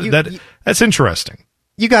 So that's interesting.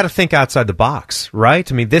 You got to think outside the box, right?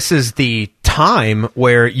 I mean, this is the time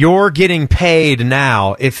where you're getting paid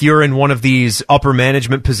now. If you're in one of these upper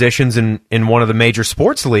management positions in one of the major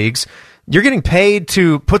sports leagues, you're getting paid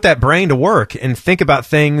to put that brain to work and think about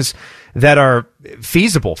things that are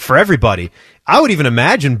feasible for everybody. I would even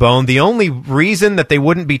imagine, Bone, the only reason that they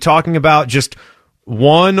wouldn't be talking about just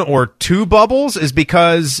 1 or 2 bubbles is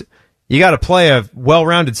because you got to play a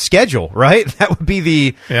well-rounded schedule, right? That would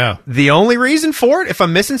be the only reason for it, if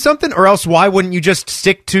I'm missing something. Or else why wouldn't you just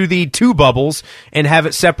stick to the 2 bubbles and have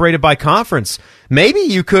it separated by conference? Maybe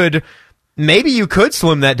you could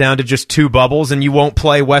slim that down to just 2 bubbles and you won't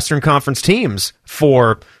play Western Conference teams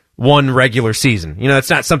for one regular season. You know, it's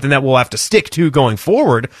not something that we'll have to stick to going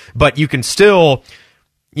forward, but you can still,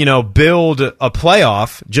 build a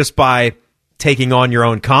playoff just by taking on your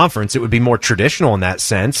own conference. It would be more traditional in that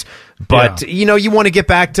sense. But, you want to get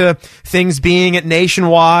back to things being at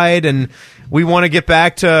nationwide, and we want to get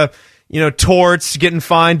back to, Torts getting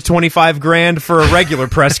fined $25,000 for a regular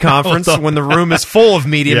press conference when the room is full of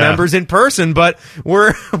media members in person, but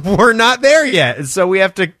we're not there yet. And so we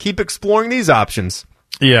have to keep exploring these options.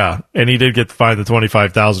 Yeah, and he did get fined the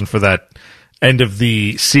 $25,000 for that end of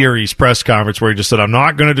the series press conference where he just said, "I'm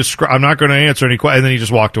not going to answer any questions," and then he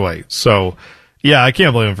just walked away. So, yeah, I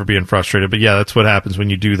can't blame him for being frustrated, but yeah, that's what happens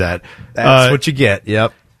when you do that. That's what you get.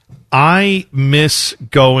 Yep. I miss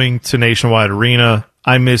going to Nationwide Arena.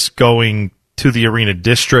 I miss going to the Arena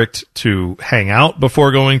District to hang out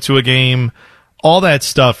before going to a game. All that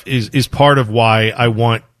stuff is part of why I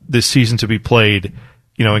want this season to be played,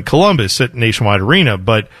 in Columbus at Nationwide Arena.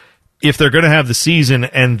 But if they're going to have the season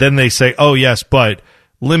and then they say, oh, yes, but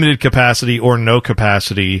limited capacity or no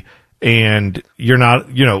capacity, and you're not,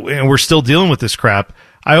 and we're still dealing with this crap,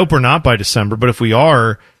 I hope we're not by December. But if we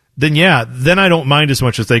are, then then I don't mind as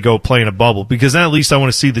much as they go play in a bubble, because then at least I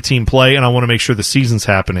want to see the team play and I want to make sure the season's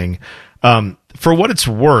happening. For what it's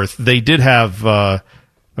worth, they did have, I'm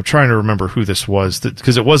trying to remember who this was,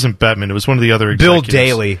 because it wasn't Bettman. It was one of the other executives.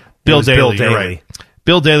 Bill Daly. You're right.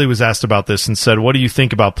 Bill Daly was asked about this and said, what do you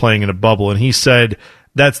think about playing in a bubble? And he said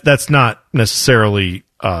that's not necessarily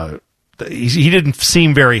he didn't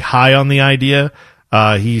seem very high on the idea.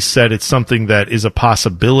 He said it's something that is a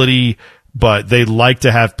possibility, but they'd like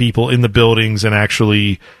to have people in the buildings and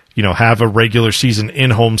actually, have a regular season in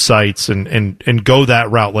home sites and go that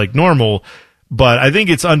route like normal. But I think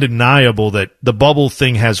it's undeniable that the bubble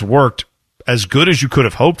thing has worked as good as you could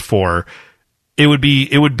have hoped for. It would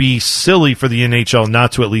be silly for the NHL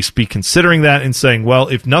not to at least be considering that and saying, well,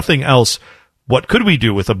 if nothing else, what could we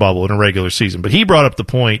do with a bubble in a regular season? But he brought up the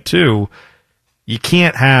point, too, you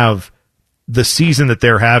can't have the season that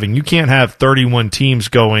they're having. You can't have 31 teams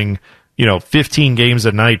going, 15 games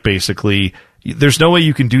a night, basically. There's no way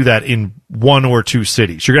you can do that in 1 or 2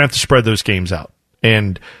 cities. You're going to have to spread those games out.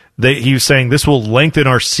 And he was saying this will lengthen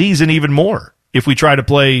our season even more. If we try to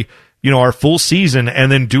play our full season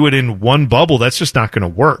and then do it in one bubble, that's just not going to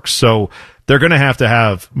work. So they're going to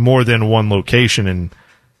have more than one location, and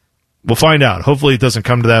we'll find out. Hopefully it doesn't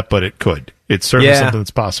come to that, but it could. It's certainly something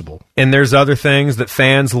that's possible. And there's other things that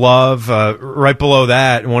fans love. Right below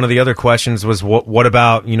that, one of the other questions was, what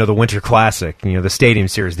about, the Winter Classic, the Stadium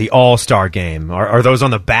Series, the All-Star Game? Are those on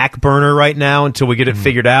the back burner right now until we get it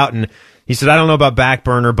figured out? And he said, I don't know about back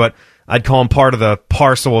burner, but I'd call them part of the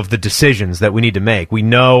parcel of the decisions that we need to make. We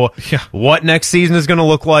know what next season is going to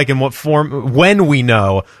look like and what form. When we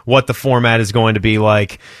know what the format is going to be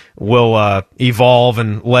like, we'll evolve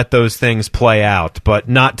and let those things play out. But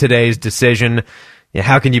not today's decision.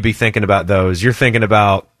 How can you be thinking about those? You're thinking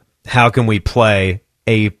about how can we play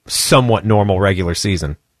a somewhat normal regular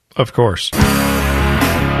season. Of course.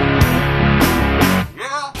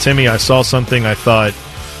 Timmy, I saw something I thought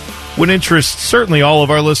would interest certainly all of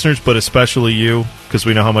our listeners, but especially you, because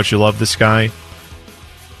we know how much you love this guy.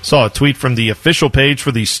 Saw a tweet from the official page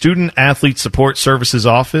for the Student Athlete Support Services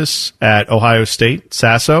Office at Ohio State,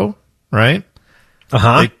 SASO. right?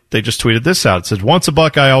 Uh-huh. They just tweeted this out. It says, once a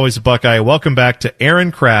Buckeye, always a Buckeye. Welcome back to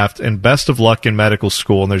Aaron Kraft and best of luck in medical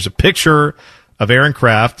school. And there's a picture of Aaron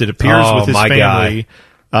Kraft. It appears with his family.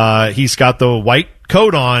 He's got the white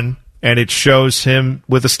coat on, and it shows him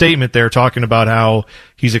with a statement there talking about how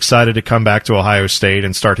he's excited to come back to Ohio State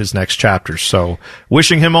and start his next chapter. So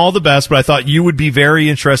wishing him all the best, but I thought you would be very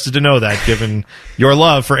interested to know that given your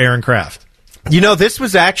love for Aaron Kraft.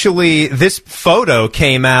 This photo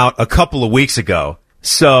came out a couple of weeks ago.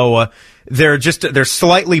 So they're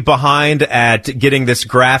slightly behind at getting this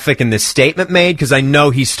graphic and this statement made because I know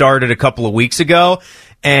he started a couple of weeks ago.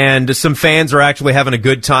 And some fans are actually having a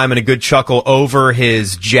good time and a good chuckle over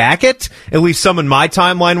his jacket. At least some in my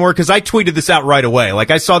timeline were, because I tweeted this out right away.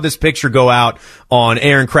 Like, I saw this picture go out on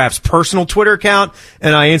Aaron Kraft's personal Twitter account,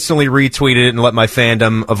 and I instantly retweeted it and let my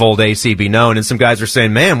fandom of old AC be known. And some guys are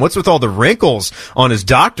saying, man, what's with all the wrinkles on his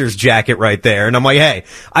doctor's jacket right there? And I'm like, hey,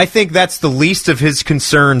 I think that's the least of his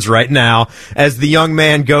concerns right now as the young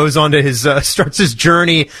man goes on to his, starts his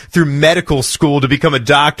journey through medical school to become a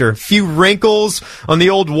doctor. A few wrinkles on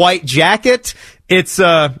the old white jacket, it's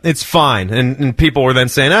fine. And people were then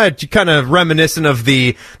saying, kind of reminiscent of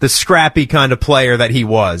the scrappy kind of player that he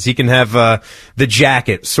was. He can have the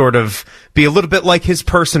jacket sort of be a little bit like his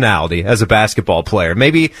personality as a basketball player.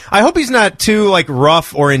 Maybe, I hope he's not too like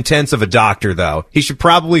rough or intense of a doctor though. He should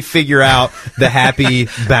probably figure out the happy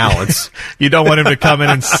balance. You don't want him to come in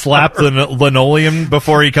and slap the linoleum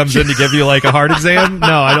before he comes in to give you like a heart exam?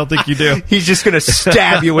 No, I don't think you do. He's just going to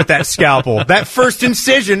stab you with that scalpel. That first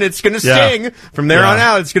incision, it's going to sting. From there on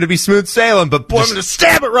out, it's going to be smooth sailing, but boy, I'm going to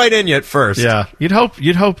stab it right in you at first. Yeah, you'd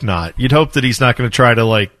hope not. You'd hope that he's not going to try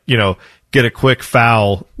to get a quick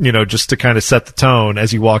foul, just to kind of set the tone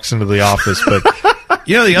as he walks into the office. But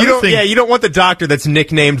the other thing, you don't want the doctor that's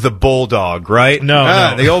nicknamed the Bulldog, right?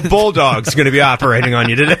 No. The old Bulldog's going to be operating on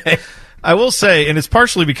you today. I will say, and it's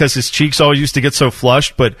partially because his cheeks always used to get so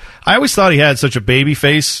flushed, but I always thought he had such a baby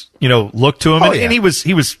face, look to him. And he was,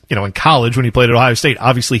 in college when he played at Ohio State.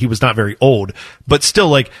 Obviously, he was not very old, but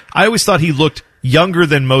still, I always thought he looked younger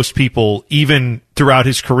than most people, even throughout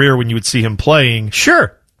his career when you would see him playing.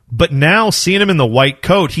 Sure. But now, seeing him in the white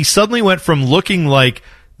coat, he suddenly went from looking like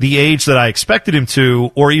the age that I expected him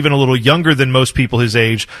to, or even a little younger than most people his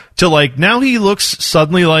age, to now he looks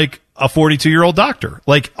suddenly like a 42-year-old doctor,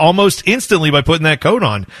 almost instantly by putting that coat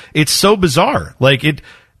on. It's so bizarre.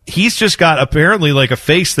 He's just got apparently a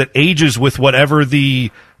face that ages with whatever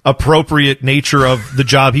the appropriate nature of the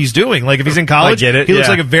job he's doing. If he's in college, I get it. He looks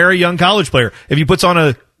like a very young college player. If he puts on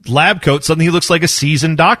a lab coat, suddenly he looks like a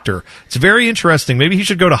seasoned doctor. It's very interesting. Maybe he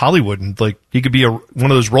should go to Hollywood and he could be one of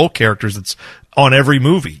those role characters that's on every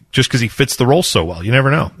movie just because he fits the role so well. You never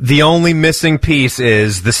know. The only missing piece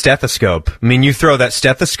is the stethoscope. I mean, you throw that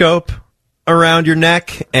stethoscope around your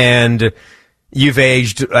neck and you've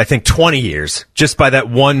aged, I think, 20 years just by that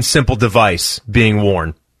one simple device being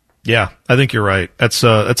worn. Yeah, I think you're right. That's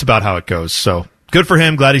about how it goes. So good for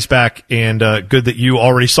him. Glad he's back, and good that you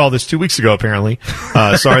already saw this 2 weeks ago. Apparently,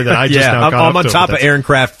 sorry that I just now caught up. I'm on top of Aaron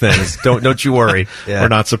Kraft things. Don't you worry. Yeah. We're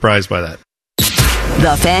not surprised by that.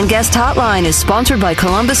 The Fan Guest Hotline is sponsored by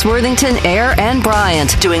Columbus, Worthington, Air, and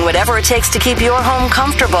Bryant, doing whatever it takes to keep your home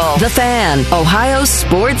comfortable. The Fan, Ohio's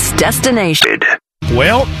sports destination.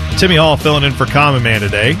 Well, Timmy Hall filling in for Common Man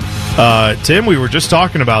today. Tim, we were just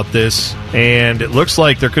talking about this, and it looks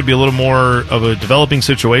like there could be a little more of a developing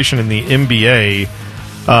situation in the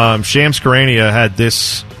NBA. Shams Charania had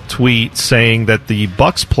this tweet saying that the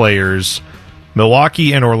Bucks players,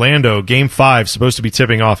 Milwaukee and Orlando, Game 5, supposed to be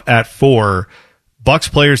tipping off at 4. Bucks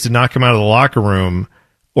players did not come out of the locker room.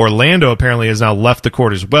 Orlando apparently has now left the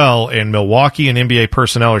court as well, and Milwaukee and NBA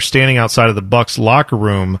personnel are standing outside of the Bucks locker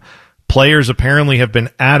room. Players apparently have been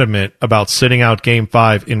adamant about sitting out Game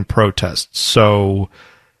 5 in protest. So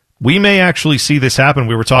we may actually see this happen.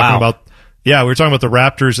 We were talking about the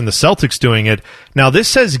Raptors and the Celtics doing it. Now, this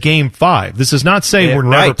says Game 5. This does not say we're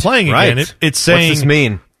never playing again. It's saying, what's this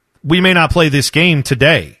mean? We may not play this game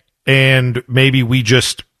today, and maybe we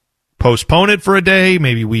just postpone it for a day.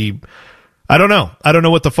 Maybe I don't know. I don't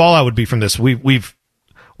know what the fallout would be from this.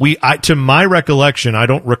 To my recollection, I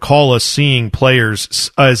don't recall us seeing players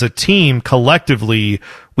as a team collectively.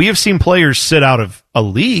 We have seen players sit out of a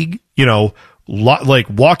league,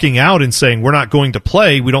 walking out and saying, we're not going to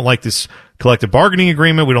play. We don't like this collective bargaining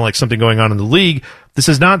agreement. We don't like something going on in the league. This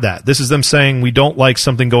is not that. This is them saying we don't like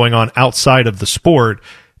something going on outside of the sport,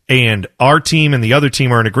 and our team and the other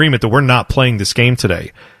team are in agreement that we're not playing this game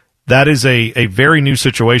today. That is a very new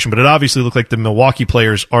situation, but it obviously looked like the Milwaukee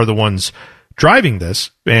players are the ones driving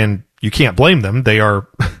this, and you can't blame them. They are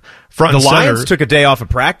front and center. The Lions center. took a day off of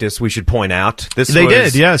practice, we should point out. They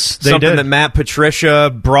did, yes. They something did. that Matt Patricia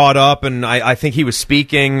brought up, and I think he was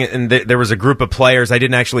speaking, and there was a group of players. I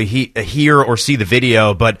didn't actually hear or see the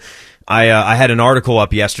video, but I had an article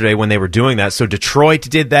up yesterday when they were doing that. So Detroit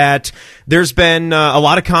did that. There's been a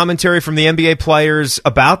lot of commentary from the NBA players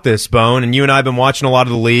about this, Bone, and you and I have been watching a lot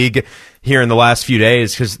of the league here in the last few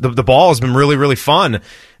days because the ball has been really, really fun.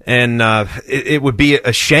 And it would be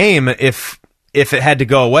a shame if it had to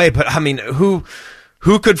go away. But I mean, who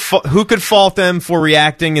could fault them for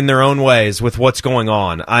reacting in their own ways with what's going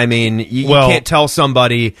on? I mean, you can't tell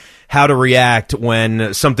somebody how to react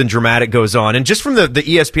when something dramatic goes on. And just from the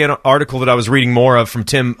ESPN article that I was reading more of from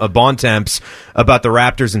Tim Bontemps about the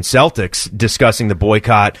Raptors and Celtics discussing the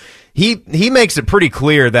boycott, he makes it pretty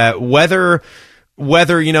clear that whether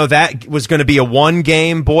that was going to be a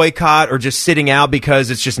one-game boycott or just sitting out because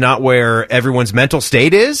it's just not where everyone's mental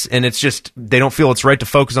state is, and it's just they don't feel it's right to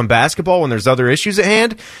focus on basketball when there's other issues at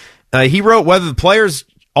hand. He wrote, whether the players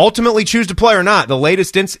ultimately choose to play or not, the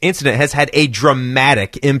latest incident has had a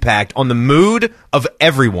dramatic impact on the mood of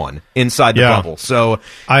everyone inside the bubble. So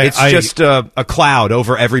it's just a cloud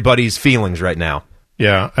over everybody's feelings right now.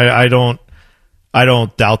 Yeah, I don't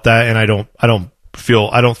doubt that, and I don't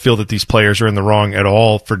feel that these players are in the wrong at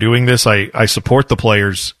all for doing this. I support the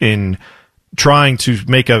players in trying to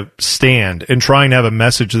make a stand and trying to have a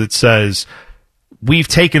message that says we've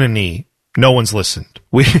taken a knee. No one's listened.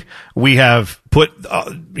 We have put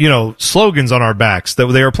slogans on our backs that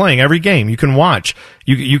they are playing every game. You can watch.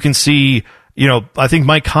 You can see. I think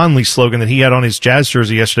Mike Conley's slogan that he had on his Jazz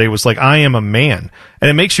jersey yesterday was like, "I am a man," and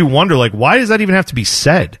it makes you wonder, like, why does that even have to be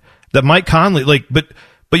said? That Mike Conley,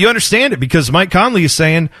 but you understand it because Mike Conley is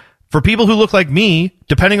saying, for people who look like me,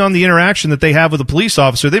 depending on the interaction that they have with a police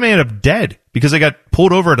officer, they may end up dead because they got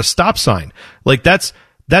pulled over at a stop sign. Like that's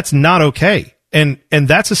not okay. And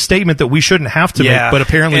that's a statement that we shouldn't have to make, but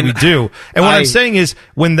apparently we do. And what I'm saying is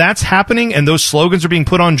when that's happening and those slogans are being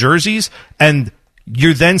put on jerseys and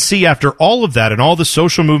you then see after all of that and all the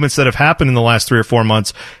social movements that have happened in the last 3 or 4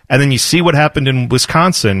 months, and then you see what happened in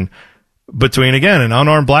Wisconsin between, again, an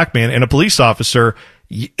unarmed black man and a police officer,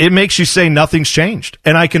 it makes you say nothing's changed.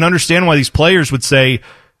 And I can understand why these players would say,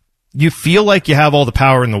 you feel like you have all the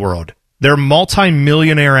power in the world. They're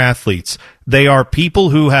multi-millionaire athletes. They are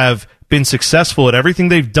people who have been successful at everything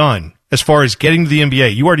they've done as far as getting to the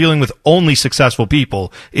NBA. You are dealing with only successful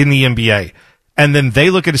people in the NBA. And then they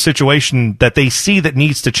look at a situation that they see that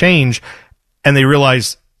needs to change, and they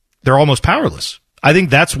realize they're almost powerless. I think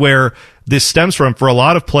that's where this stems from for a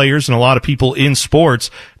lot of players and a lot of people in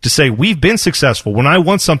sports to say, we've been successful. When I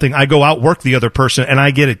want something, I go outwork the other person and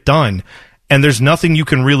I get it done. And there's nothing you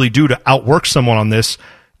can really do to outwork someone on this.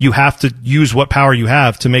 You have to use what power you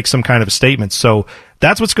have to make some kind of a statement. So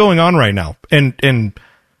that's what's going on right now. And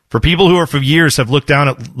for people who are for years have looked down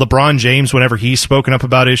at LeBron James whenever he's spoken up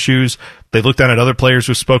about issues, they've looked down at other players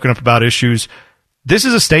who've spoken up about issues. This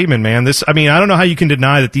is a statement, man. I don't know how you can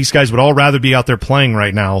deny that these guys would all rather be out there playing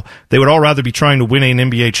right now. They would all rather be trying to win an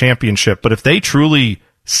NBA championship. But if they truly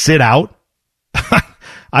sit out,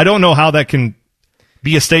 I don't know how that can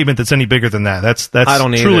be a statement that's any bigger than that. That's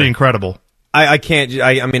truly incredible. I can't.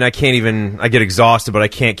 I can't even. I get exhausted, but I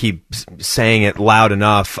can't keep saying it loud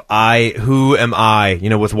enough. Who am I?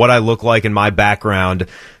 With what I look like in my background,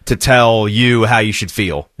 to tell you how you should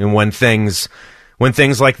feel, and when things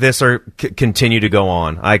like this continue to go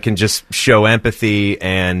on, I can just show empathy,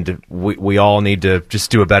 and we all need to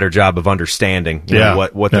just do a better job of understanding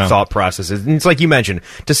what the thought process is. And it's like you mentioned,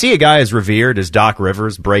 to see a guy as revered as Doc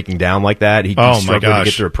Rivers breaking down like that, he struggled to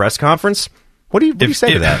get to a press conference. What do you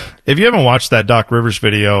say to that? If you haven't watched that Doc Rivers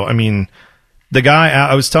video, I mean, the guy,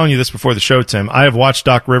 I was telling you this before the show, Tim, I have watched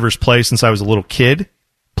Doc Rivers play since I was a little kid,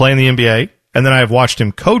 play in the NBA, and then I have watched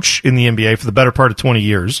him coach in the NBA for the better part of 20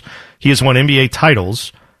 years. He has won NBA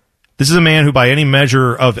titles. This is a man who, by any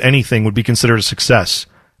measure of anything, would be considered a success.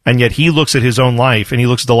 And yet he looks at his own life and he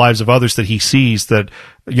looks at the lives of others that he sees that,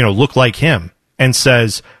 look like him and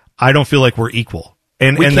says, I don't feel like we're equal.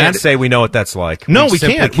 And we can't say we know what that's like. No, we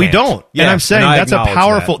can't. We don't. Yeah, and I'm saying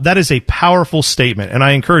that is a powerful statement. And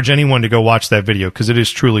I encourage anyone to go watch that video because it is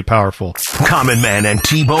truly powerful. Common Man and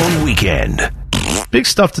T-Bone Weekend. Big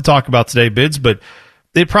stuff to talk about today, Bids, but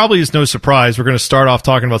it probably is no surprise. We're going to start off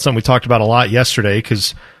talking about something we talked about a lot yesterday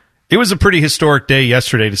because it was a pretty historic day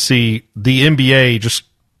yesterday to see the NBA just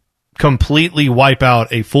completely wipe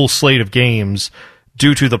out a full slate of games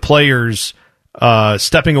due to the players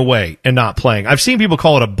stepping away and not playing. I've seen people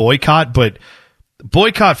call it a boycott, but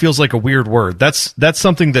boycott feels like a weird word. That's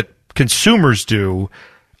something that consumers do.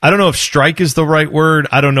 I don't know if strike is the right word.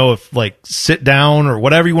 I don't know if like sit down or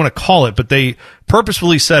whatever you want to call it, but they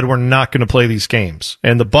purposefully said we're not going to play these games.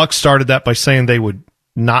 And the Bucks started that by saying they would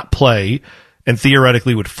not play and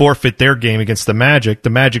theoretically would forfeit their game against the Magic. The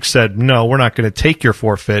Magic said, no, we're not going to take your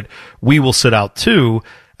forfeit. We will sit out too.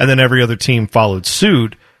 And then every other team followed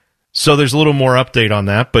suit. So there's a little more update on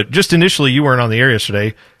that. But just initially, you weren't on the air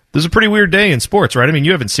yesterday. This is a pretty weird day in sports, right? I mean,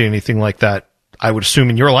 you haven't seen anything like that, I would assume,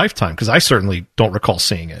 in your lifetime, because I certainly don't recall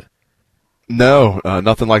seeing it. No,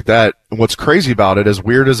 nothing like that. What's crazy about it, as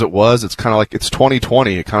weird as it was, it's kind of like it's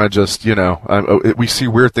 2020. It kind of just, we see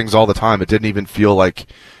weird things all the time. It didn't even feel like,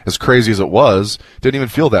 as crazy as it was, didn't even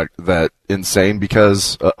feel that insane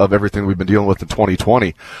because of everything we've been dealing with in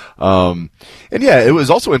 2020. And yeah, it was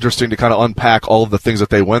also interesting to kind of unpack all of the things that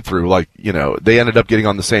they went through. Like, they ended up getting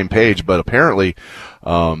on the same page, but apparently,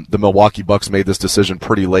 the Milwaukee Bucks made this decision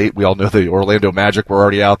pretty late. We all know the Orlando Magic were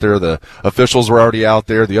already out there. The officials were already out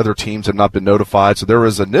there. The other teams had not been notified. So there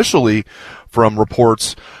was initially, from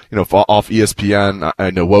reports, off ESPN, I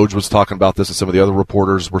know Woj was talking about this, and some of the other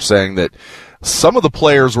reporters were saying that some of the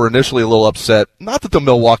players were initially a little upset. Not that the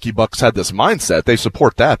Milwaukee Bucks had this mindset; they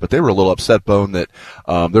support that, but they were a little upset, Bone, that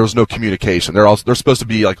there was no communication. They're supposed to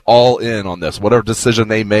be like all in on this. Whatever decision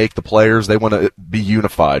they make, the players, they want to be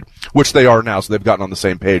unified, which they are now. So they've gotten on the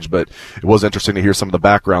same page. But it was interesting to hear some of the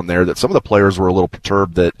background there, that some of the players were a little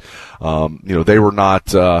perturbed that they were not.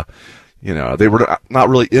 They were not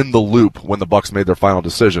really in the loop when the Bucks made their final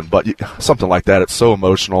decision. But something like that, it's so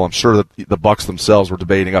emotional. I'm sure that the Bucks themselves were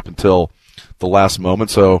debating up until the last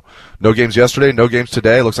moment. So no games yesterday, no games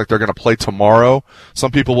today. Looks like they're going to play tomorrow.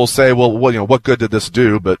 Some people will say, well, what good did this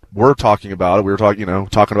do? But we're talking about it. We were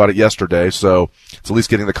talking about it yesterday. So it's at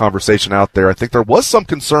least getting the conversation out there. I think there was some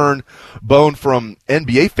concern, Bone, from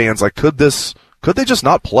NBA fans, like, could they just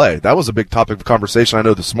not play? That was a big topic of conversation, I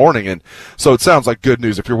know, this morning. And so it sounds like good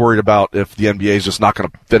news. If you're worried about if the NBA is just not going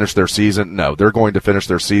to finish their season, no, they're going to finish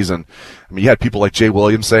their season. I mean, you had people like Jay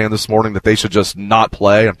Williams saying this morning that they should just not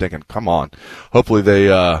play. I'm thinking, come on. Hopefully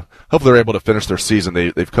they're able to finish their season.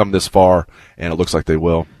 They've come this far, and it looks like they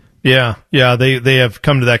will. Yeah, they have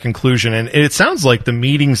come to that conclusion. And it sounds like the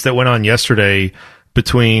meetings that went on yesterday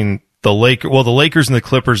between the Lakers and the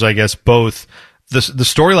Clippers, I guess, both. The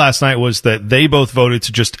story last night was that they both voted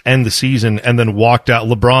to just end the season and then walked out.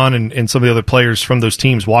 LeBron and some of the other players from those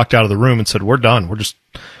teams walked out of the room and said, we're done. We're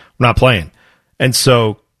not playing. And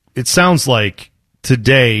so it sounds like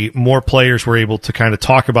today more players were able to kind of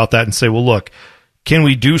talk about that and say, well, look, can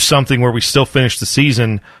we do something where we still finish the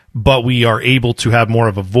season, but we are able to have more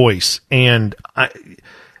of a voice? And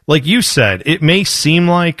like you said, it may seem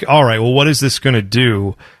like, all right, well, what is this going to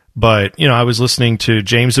do? But, I was listening to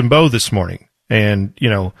James and Bo this morning. And,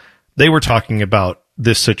 they were talking about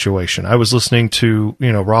this situation. I was listening to,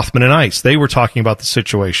 Rothman and Ice. They were talking about the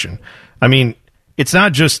situation. I mean, it's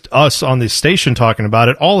not just us on this station talking about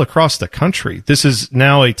it. All across the country, this is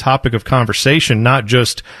now a topic of conversation, not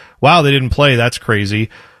just, wow, they didn't play, that's crazy.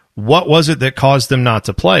 What was it that caused them not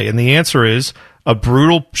to play? And the answer is a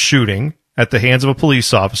brutal shooting at the hands of a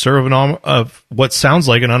police officer of what sounds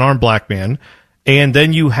like an unarmed black man. And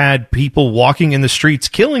then you had people walking in the streets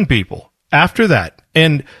killing people after that.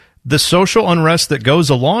 And the social unrest that goes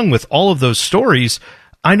along with all of those stories,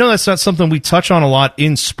 I know that's not something we touch on a lot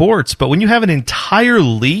in sports, but when you have an entire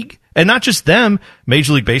league, and not just them,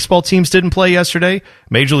 Major League Baseball teams didn't play yesterday,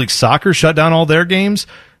 Major League Soccer shut down all their games.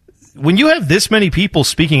 When you have this many people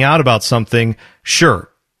speaking out about something, sure,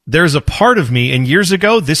 there's a part of me, and years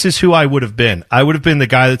ago, this is who I would have been. I would have been the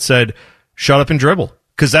guy that said, shut up and dribble,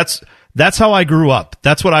 because that's how I grew up.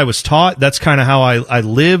 That's what I was taught. That's kind of how I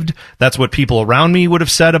lived. That's what people around me would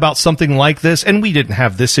have said about something like this. And we didn't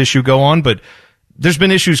have this issue go on, but there's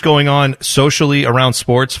been issues going on socially around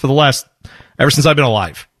sports for ever since I've been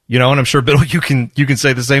alive. And I'm sure, Bill, you can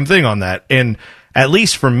say the same thing on that. And at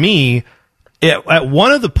least for me, at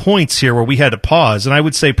one of the points here where we had to pause, and I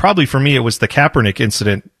would say probably for me it was the Kaepernick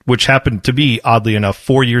incident, which happened to be, oddly enough,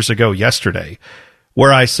 4 years ago yesterday,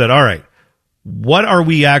 where I said, all right,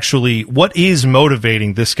 what is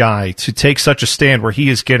motivating this guy to take such a stand where he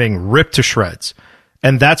is getting ripped to shreds?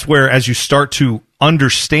 And that's where, as you start to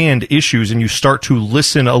understand issues and you start to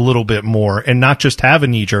listen a little bit more and not just have a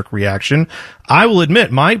knee-jerk reaction, I will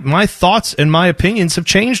admit my thoughts and my opinions have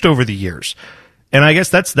changed over the years. And I guess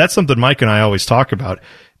that's something Mike and I always talk about.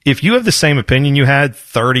 If you have the same opinion you had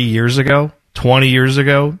 30 years ago, 20 years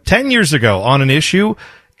ago, 10 years ago on an issue,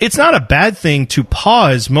 it's not a bad thing to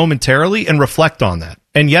pause momentarily and reflect on that.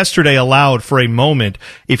 And yesterday allowed for a moment,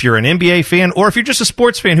 if you're an NBA fan or if you're just a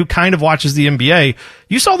sports fan who kind of watches the NBA,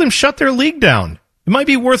 you saw them shut their league down. It might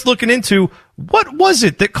be worth looking into what was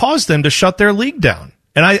it that caused them to shut their league down.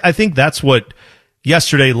 And I think that's what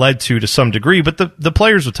yesterday led to some degree, but the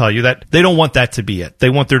players will tell you that they don't want that to be it.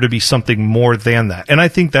 They want there to be something more than that. And I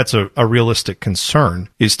think that's a realistic concern,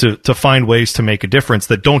 is to find ways to make a difference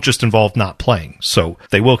that don't just involve not playing. So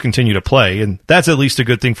they will continue to play, and that's at least a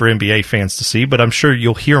good thing for NBA fans to see, but I'm sure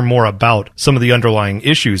you'll hear more about some of the underlying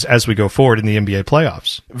issues as we go forward in the NBA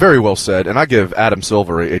playoffs. Very well said, and I give Adam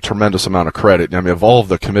Silver a tremendous amount of credit. I mean, of all of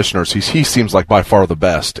the commissioners, he seems like by far the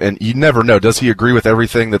best, and you never know. Does he agree with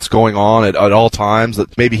everything that's going on at all times?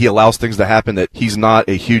 That maybe he allows things to happen that he's not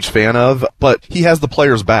a huge fan of, but he has the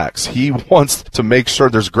players' backs. He wants to make sure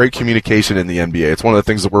there's great communication in the NBA. It's one of the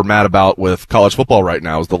things that we're mad about with college football right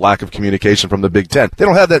now, is the lack of communication from the Big Ten. They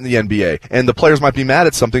don't have that in the NBA, and the players might be mad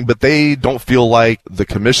at something, but they don't feel like the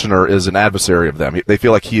commissioner is an adversary of them. They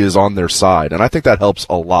feel like he is on their side, and I think that helps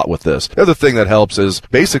a lot with this. The other thing that helps is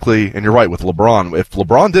basically, and you're right with LeBron, if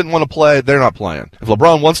LeBron didn't want to play, they're not playing. If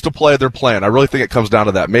LeBron wants to play, they're playing. I really think it comes down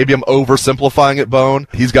to that. Maybe I'm oversimplifying it, Bone.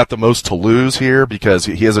 He's got the most to lose here because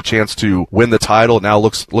he has a chance to win the title. Now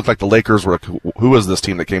look like the Lakers were, who was this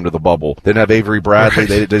team that came to the bubble? They didn't have Avery Bradley. Right.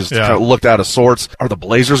 They just kind of looked out of sorts. Are the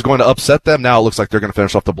Blazers going to upset them? Now it looks like they're going to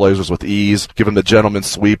finish off the Blazers with ease, give them the gentleman's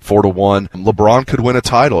sweep 4-1. LeBron could win a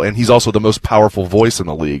title, and he's also the most powerful voice in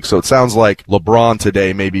the league. So it sounds like LeBron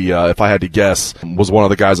today, maybe if I had to guess, was one of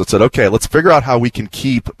the guys that said, okay, let's figure out how we can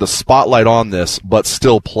keep the spotlight on this but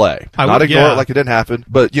still play. Not ignore it like it didn't happen,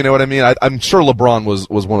 but you know what I mean? I'm sure LeBron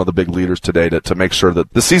was one of the big leaders today to make sure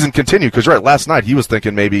that the season continued. Because right, last night he was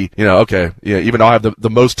thinking maybe, okay, even though I have the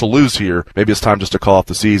most to lose here, maybe it's time just to call off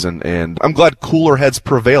the season. And I'm glad cooler heads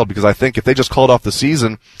prevailed, because I think if they just called off the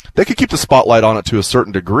season, they could keep the spotlight on it to a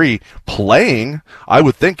certain degree. Playing, I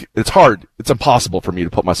would think it's hard. It's impossible for me to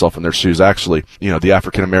put myself in their shoes, actually, the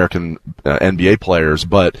African-American NBA players.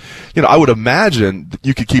 But, I would imagine that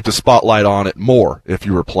you could keep the spotlight on it more if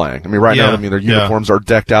you were playing. I mean, right now, their uniforms are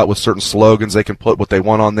decked out with certain slogans. They can put what they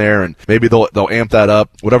want on there, and maybe they'll amp that up,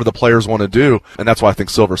 whatever the players want to do. And that's why I think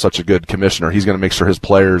Silver's such a good commissioner. He's going to make sure his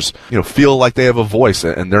players, feel like they have a voice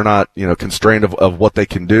and they're not, constrained of what they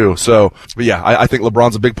can do. So, but yeah, I think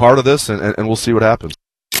LeBron's a big part of this, and we'll see what happens.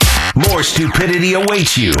 More stupidity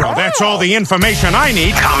awaits you. Well, that's all the information I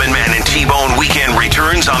need. Common Man and T-Bone Weekend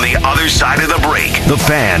returns on the other side of the break. The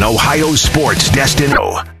Fan, Ohio sports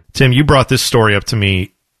destination. Tim, you brought this story up to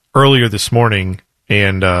me earlier this morning,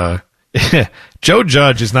 and Joe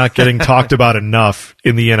Judge is not getting talked about enough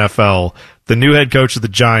in the NFL. The new head coach of the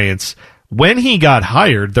Giants. When he got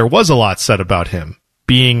hired, there was a lot said about him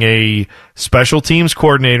being a special teams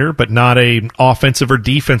coordinator, but not an offensive or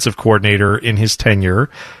defensive coordinator in his tenure.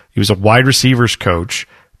 He was a wide receivers coach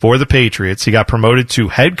for the Patriots. He got promoted to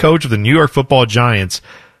head coach of the New York Football Giants.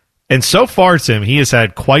 And so far, Tim, he has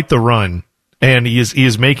had quite the run, and he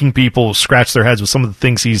is making people scratch their heads with some of the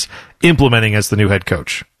things he's implementing as the new head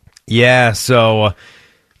coach. Yeah, so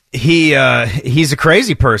he's a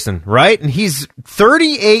crazy person, right? And he's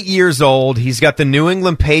 38 years old. He's got the New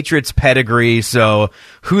England Patriots pedigree, so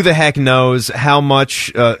who the heck knows how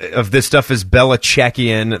much of this stuff is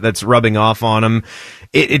Belichickian that's rubbing off on him.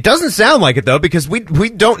 It doesn't sound like it, though, because we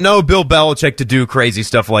don't know Bill Belichick to do crazy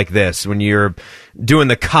stuff like this when you're doing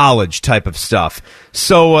the college type of stuff.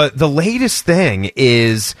 So the latest thing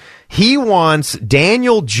is he wants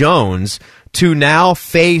Daniel Jones to now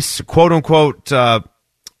face, quote-unquote, or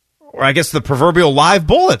I guess the proverbial live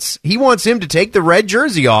bullets. He wants him to take the red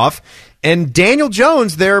jersey off, and Daniel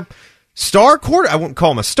Jones, their star I wouldn't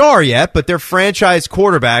call him a star yet, but their franchise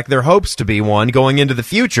quarterback, their hopes to be one going into the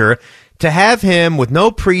future, to have him with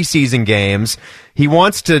no preseason games. He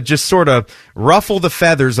wants to just sort of ruffle the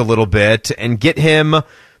feathers a little bit and get him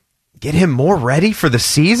more ready for the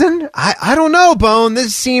season. I don't know, Bone.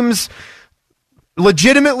 This seems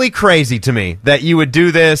legitimately crazy to me that you would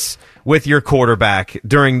do this with your quarterback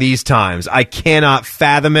during these times. I cannot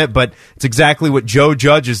fathom it, but it's exactly what Joe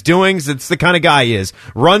Judge is doing. It's the kind of guy he is.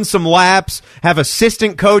 Run some laps, have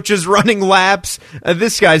assistant coaches running laps.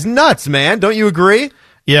 This guy's nuts, man. Don't you agree?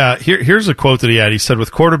 Yeah, here's a quote that he had. He said,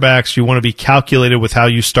 with quarterbacks, you want to be calculated with how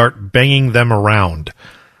you start banging them around.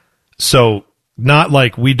 So not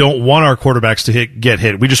like we don't want our quarterbacks to get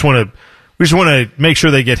hit. We just want to make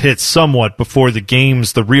sure they get hit somewhat before the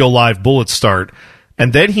games, the real live bullets start.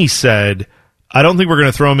 And then he said, I don't think we're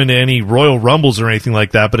going to throw him into any Royal Rumbles or anything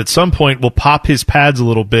like that, but at some point we'll pop his pads a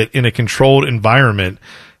little bit in a controlled environment.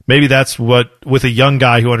 Maybe that's what, with a young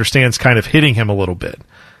guy who understands, kind of hitting him a little bit.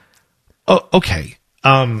 Oh, okay.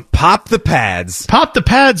 Pop the pads. Pop the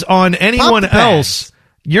pads on anyone else.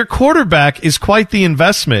 Your quarterback is quite the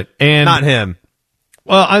investment. And not him.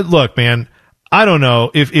 Well, look, man, I don't know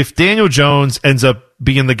if Daniel Jones ends up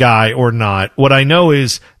being the guy or not. What I know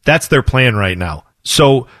is that's their plan right now.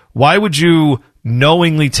 So why would you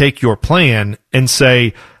knowingly take your plan and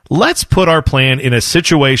say, let's put our plan in a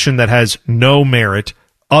situation that has no merit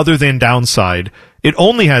other than downside? It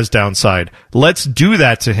only has downside. Let's do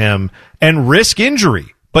that to him and risk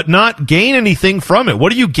injury, but not gain anything from it.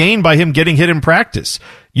 What do you gain by him getting hit in practice?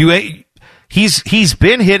 He's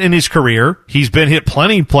been hit in his career. He's been hit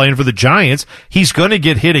plenty playing for the Giants. He's going to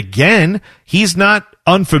get hit again. He's not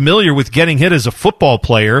unfamiliar with getting hit as a football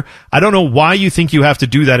player. I don't know why you think you have to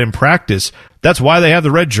do that in practice. That's why they have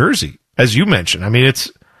the red jersey, as you mentioned. I mean,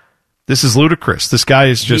 this is ludicrous. This guy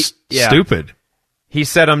is just stupid. He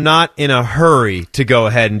said, I'm not in a hurry to go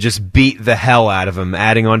ahead and just beat the hell out of him,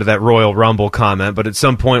 adding on to that Royal Rumble comment, but at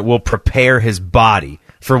some point we'll prepare his body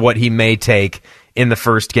for what he may take in the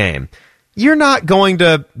first game. You're not going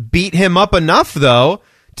to beat him up enough, though,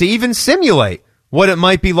 to even simulate what it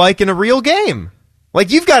might be like in a real game.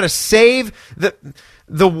 Like, you've got to save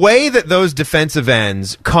the way that those defensive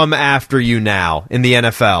ends come after you now in the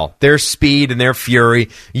NFL, their speed and their fury.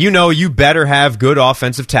 You know you better have good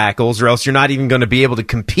offensive tackles or else you're not even going to be able to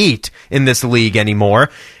compete in this league anymore.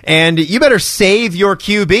 And you better save your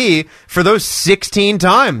QB for those 16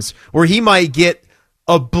 times where he might get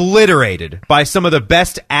obliterated by some of the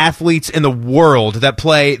best athletes in the world that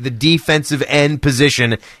play the defensive end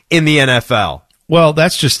position in the NFL. Well,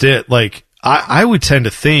 that's just it. Like, I would tend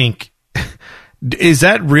to think, is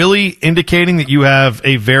that really indicating that you have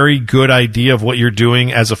a very good idea of what you're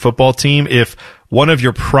doing as a football team if one of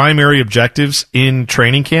your primary objectives in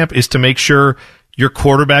training camp is to make sure your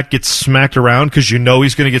quarterback gets smacked around because you know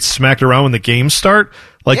he's going to get smacked around when the games start?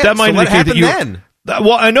 Like, that might indicate that you... Then?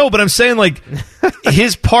 Well, I know, but I'm saying, like,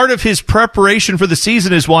 his part of his preparation for the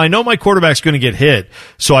season is, well, I know my quarterback's going to get hit,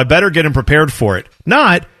 so I better get him prepared for it.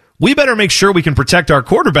 Not, we better make sure we can protect our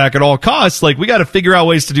quarterback at all costs. Like, we got to figure out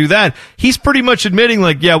ways to do that. He's pretty much admitting,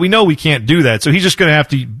 like, yeah, we know we can't do that, so he's just going to have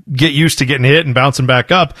to get used to getting hit and bouncing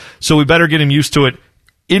back up, so we better get him used to it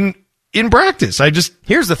in practice.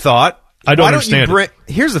 Here's the thought. I don't understand it.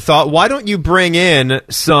 Here's the thought. Why don't you bring in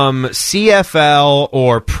some CFL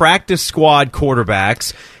or practice squad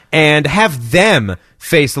quarterbacks and have them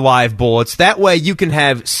face live bullets? That way you can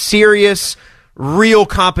have serious, real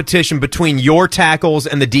competition between your tackles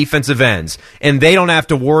and the defensive ends. And they don't have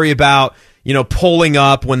to worry about, pulling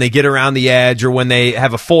up when they get around the edge or when they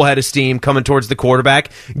have a full head of steam coming towards the quarterback.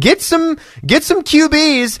 Get some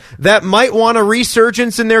QBs that might want a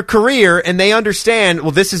resurgence in their career and they understand, well,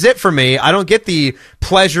 this is it for me. I don't get the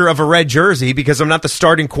pleasure of a red jersey because I'm not the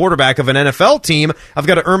starting quarterback of an NFL team. I've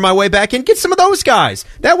got to earn my way back in. Get some of those guys.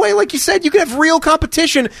 That way, like you said, you can have real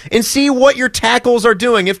competition and see what your tackles are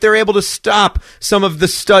doing if they're able to stop some of the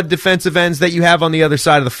stud defensive ends that you have on the other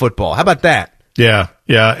side of the football. How about that? Yeah.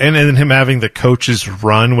 And then him having the coaches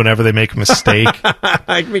run whenever they make a mistake.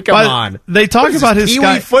 I mean, come on. They talk about his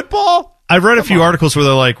Pee-wee football? I've read a few articles where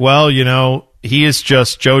they're like, well, he is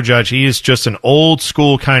just, Joe Judge, he is just an old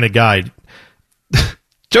school kind of guy.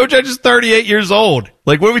 Joe Judge is 38 years old.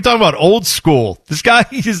 Like, what are we talking about? Old school. This guy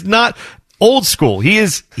is not old school. He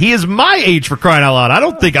is my age, for crying out loud. I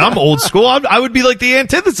don't think I'm old school. I would be like the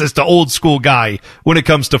antithesis to old school guy when it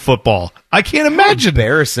comes to football. I can't imagine.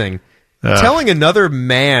 Embarrassing. Telling another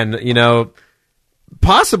man,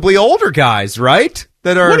 possibly older guys, right?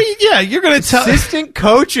 That are you're going to tell assistant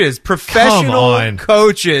coaches, professional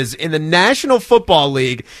coaches in the National Football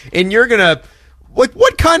League, and you're going to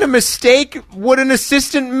what kind of mistake would an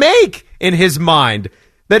assistant make in his mind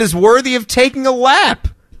that is worthy of taking a lap?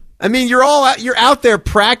 I mean, you're out there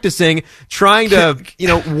practicing, trying to,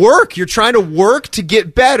 work. You're trying to work to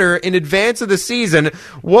get better in advance of the season.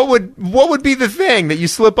 What would be the thing that you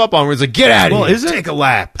slip up on where it's like, get out of here, take a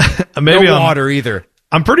lap. Maybe no water either.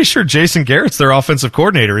 I'm pretty sure Jason Garrett's their offensive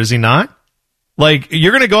coordinator, is he not? Like,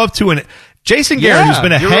 you're going to go up to Jason Garrett, who's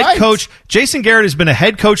been a head coach. Jason Garrett has been a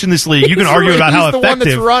head coach in this league. You can argue about how effective. He's the one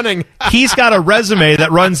that's running. He's got a resume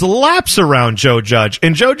that runs laps around Joe Judge,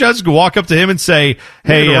 and Joe Judge can walk up to him and say,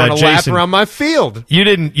 "Hey, run a Jason, lap around my field. You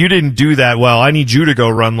didn't do that well. I need you to go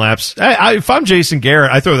run laps." If I'm Jason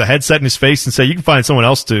Garrett, I throw the headset in his face and say, "You can find someone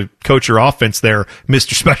else to coach your offense there,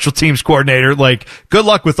 Mr. Special Teams Coordinator. Like, good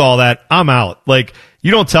luck with all that. I'm out." Like, you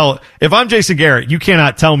don't tell. If I'm Jason Garrett, you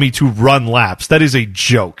cannot tell me to run laps. That is a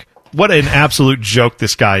joke. What an absolute joke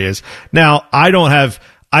this guy is. Now, I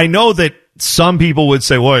know that some people would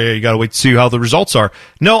say, well, yeah, you got to wait to see how the results are.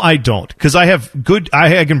 No, I don't, because I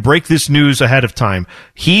can break this news ahead of time.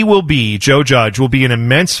 Joe Judge will be an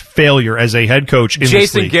immense failure as a head coach in this league.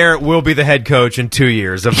 Jason Garrett will be the head coach in 2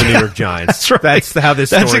 years of the New York Giants. That's right. That's how this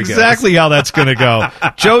story goes. That's exactly how that's going to go.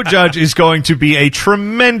 Joe Judge is going to be a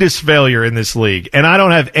tremendous failure in this league, and I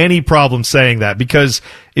don't have any problem saying that, because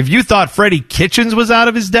if you thought Freddie Kitchens was out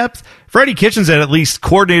of his depth, Freddie Kitchens had at least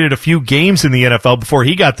coordinated a few games in the NFL before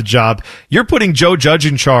he got the job. You're putting Joe Judge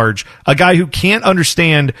in charge, a guy who can't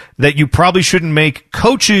understand that you probably shouldn't make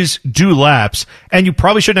coaches do laps, and you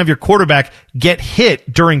probably shouldn't have your quarterback get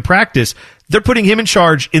hit during practice. They're putting him in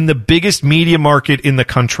charge in the biggest media market in the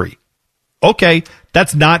country. Okay,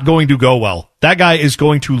 that's not going to go well. That guy is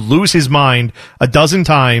going to lose his mind a dozen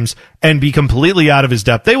times and be completely out of his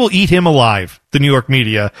depth. They will eat him alive, the New York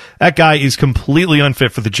media. That guy is completely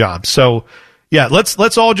unfit for the job. So, yeah,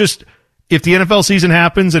 let's all just, if the NFL season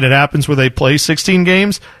happens and it happens where they play 16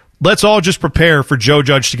 games, let's all just prepare for Joe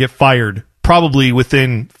Judge to get fired probably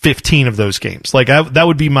within 15 of those games. That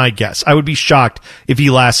would be my guess. I would be shocked if he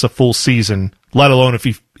lasts a full season, let alone if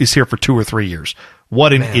he is here for 2 or 3 years.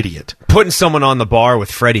 What an idiot. Putting someone on the bar with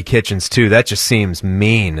Freddie Kitchens, too, that just seems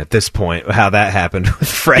mean at this point, how that happened with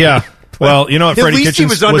Freddie. Yeah. Well, you know what Freddie Kitchens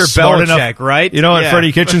was under smart Belichick, enough, right? You know what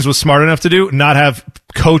Freddie Kitchens was smart enough to do? Not have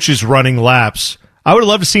coaches running laps. I would have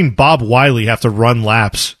loved to seen Bob Wiley have to run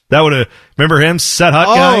laps. That would have, remember him, Set Hut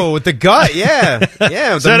guy? Oh, with the gut, yeah.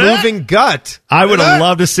 Yeah, the moving gut. I would have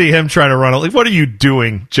loved to see him try to run. What are you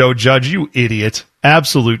doing, Joe Judge, you idiot?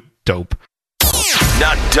 Absolute dope.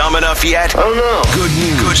 Not dumb enough yet? Oh, no. Good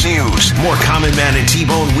news. More Common Man and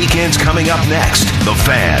T-Bone weekends coming up next. The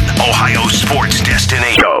Fan, Ohio sports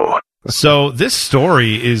destination. So this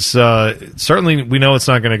story is certainly, we know it's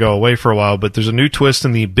not going to go away for a while, but there's a new twist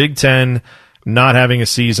in the Big Ten not having a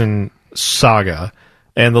season saga.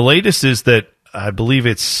 And the latest is that I believe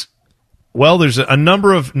there's a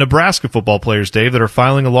number of Nebraska football players, Dave, that are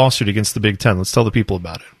filing a lawsuit against the Big Ten. Let's tell the people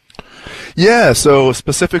about it. Yeah, so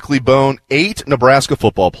specifically, Bone, 8 Nebraska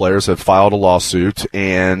football players have filed a lawsuit,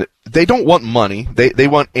 and they don't want money. They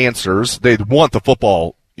want answers. They want the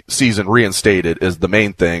football season reinstated is the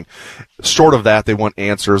main thing. Short of that, they want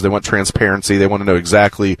answers. They want transparency. They want to know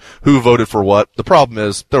exactly who voted for what. The problem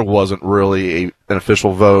is there wasn't really an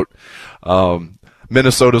official vote.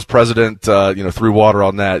 Minnesota's president, threw water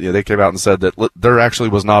on that. They came out and said that there actually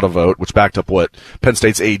was not a vote, which backed up what Penn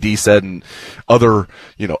State's AD said and other,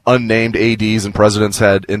 unnamed ADs and presidents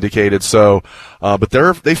had indicated. So, but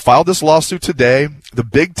they filed this lawsuit today. The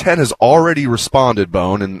Big Ten has already responded,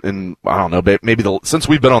 Bone, and I don't know, maybe since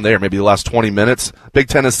we've been on there, maybe the last 20 minutes, Big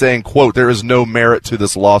Ten is saying, quote, there is no merit to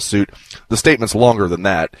this lawsuit. The statement's longer than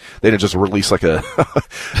that. They didn't just release like a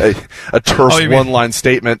terse one-line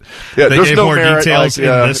statement. Yeah, they there's gave no more merit, details in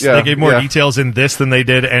this. They gave more details in this than they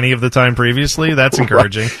did any of the time previously. That's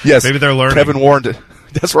encouraging. Right. Yes. Maybe they're learning. Kevin Warren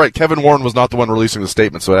That's right. Kevin Warren was not the one releasing the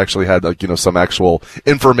statement, so it actually had some actual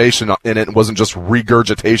information in it. It wasn't just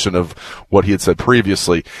regurgitation of what he had said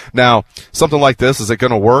previously. Now, something like this, is it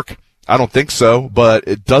going to work? I don't think so, but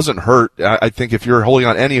it doesn't hurt. I think if you're holding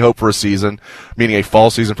on any hope for a season, meaning a fall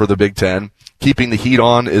season for the Big Ten, keeping the heat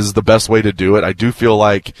on is the best way to do it. I do feel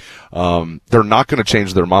like they're not going to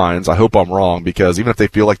change their minds. I hope I'm wrong, because even if they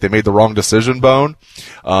feel like they made the wrong decision, Bone,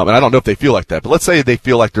 and I don't know if they feel like that, but let's say they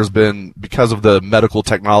feel like there's been, because of the medical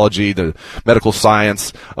technology, the medical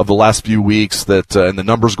science of the last few weeks, that and the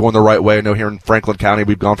numbers going the right way. I know here in Franklin County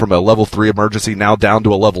we've gone from a level 3 emergency now down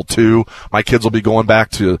to a level 2. My kids will be going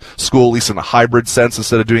back to school, at least in a hybrid sense,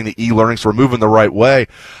 instead of doing the e-learning, so we're moving the right way.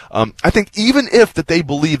 I think even if that they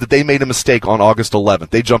believe that they made a mistake on August 11th,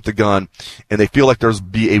 they jumped the gun, and they feel like there's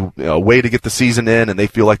be a way to get the season in, and they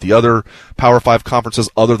feel like the other Power 5 conferences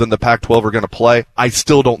other than the Pac-12 are going to play, I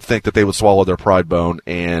still don't think that they would swallow their pride, Bone,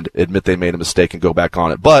 and admit they made a mistake and go back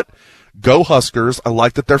on it. But go Huskers. I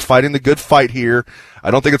like that they're fighting the good fight here.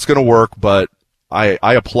 I don't think it's going to work, but I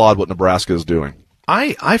applaud what Nebraska is doing.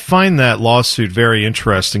 I find that lawsuit very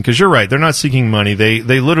interesting, because you're right. They're not seeking money. They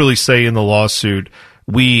literally say in the lawsuit,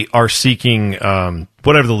 we are seeking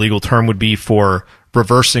whatever the legal term would be for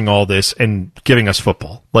reversing all this and giving us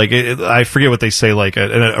football. Like, I forget what they say, like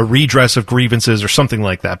a redress of grievances or something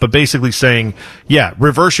like that. But basically saying, yeah,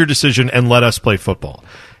 reverse your decision and let us play football.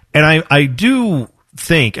 And I do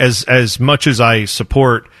think, as much as I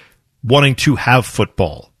support wanting to have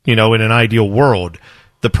football, in an ideal world,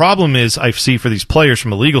 the problem is I see for these players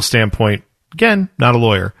from a legal standpoint, again, not a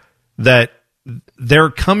lawyer, that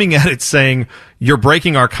they're coming at it saying, you're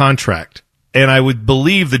breaking our contract. And I would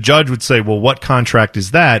believe the judge would say, well, what contract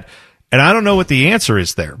is that? And I don't know what the answer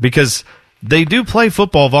is there, because they do play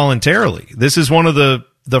football voluntarily. This is one of the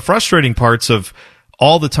the frustrating parts of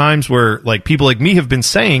all the times where like people like me have been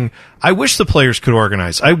saying, I wish the players could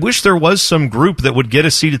organize. I wish there was some group that would get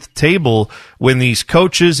a seat at the table when these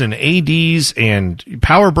coaches and ADs and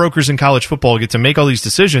power brokers in college football get to make all these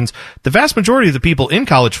decisions. The vast majority of the people in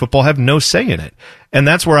college football have no say in it. And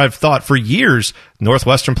that's where I've thought for years,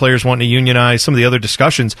 Northwestern players wanting to unionize, some of the other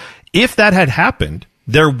discussions. If that had happened,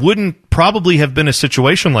 there wouldn't probably have been a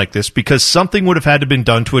situation like this because something would have had to been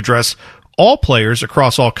done to address all players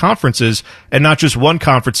across all conferences and not just one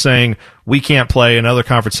conference saying we can't play, another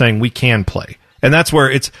conference saying we can play. And that's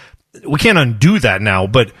where we can't undo that now,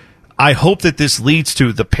 but I hope that this leads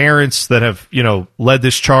to the parents that have, led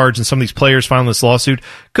this charge and some of these players filing this lawsuit.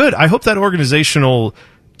 Good. I hope that organizational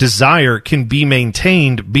desire can be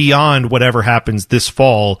maintained beyond whatever happens this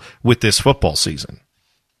fall with this football season.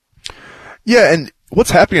 Yeah, and what's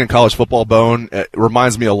happening in college football, Bone, it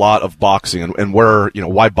reminds me a lot of boxing and where,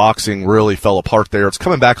 why boxing really fell apart there. It's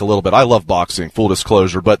coming back a little bit. I love boxing, full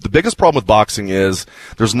disclosure, but the biggest problem with boxing is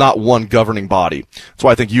there's not one governing body. That's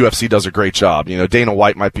why I think UFC does a great job. Dana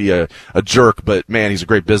White might be a jerk, but man, he's a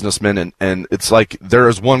great businessman, and it's like there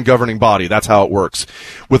is one governing body. That's how it works.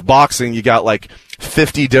 With boxing, you got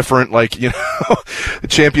 50 different,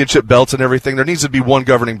 championship belts and everything. There needs to be one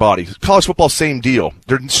governing body. College football, same deal.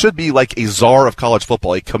 There should be a czar of college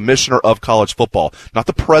football, a commissioner of college football, not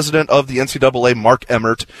the president of the NCAA, Mark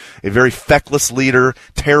Emmert, a very feckless leader,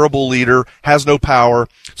 terrible leader, has no power.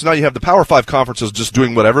 So now you have the Power 5 conferences just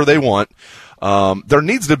doing whatever they want. There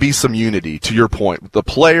needs to be some unity, to your point. The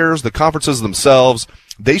players, the conferences themselves,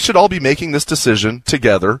 they should all be making this decision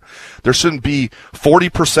together. There shouldn't be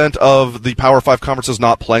 40% of the Power 5 conferences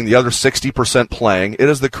not playing, the other 60% playing. It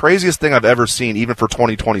is the craziest thing I've ever seen, even for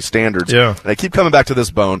 2020 standards. Yeah. And I keep coming back to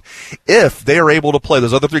this, Bone. If they are able to play,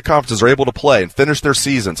 those other three conferences are able to play and finish their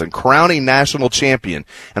seasons and crown a national champion,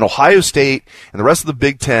 and Ohio State and the rest of the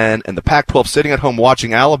Big Ten and the Pac-12 sitting at home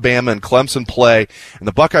watching Alabama and Clemson play, and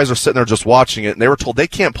the Buckeyes are sitting there just watching it, and they were told they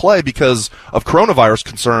can't play because of coronavirus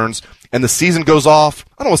concerns, and the season goes off,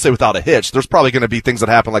 I don't want to say without a hitch. There's probably going to be things that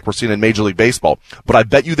happen like we're seeing in Major League Baseball. But I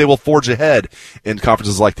bet you they will forge ahead in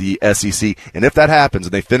conferences like the SEC. And if that happens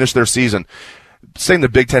and they finish their season, saying the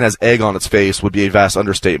Big Ten has egg on its face would be a vast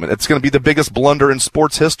understatement. It's going to be the biggest blunder in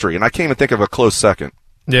sports history, and I can't even think of a close second.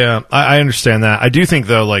 Yeah, I understand that. I do think,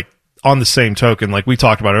 though, on the same token, like we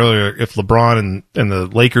talked about earlier, if LeBron and the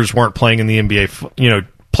Lakers weren't playing in the NBA,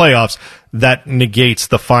 playoffs, that negates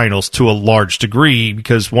the finals to a large degree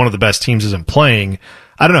because one of the best teams isn't playing.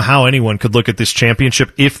 I don't know how anyone could look at this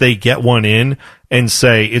championship if they get one in and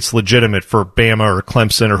say it's legitimate for Bama or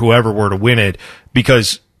Clemson or whoever were to win it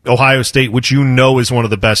because Ohio State, which is one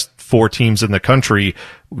of the best 4 teams in the country,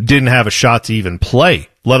 didn't have a shot to even play,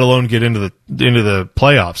 let alone get into the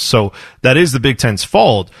playoffs. So that is the Big Ten's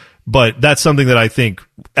fault, but that's something that I think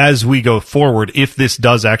as we go forward, if this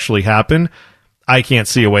does actually happen, I can't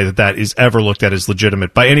see a way that is ever looked at as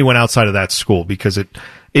legitimate by anyone outside of that school because it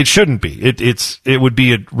shouldn't be. It would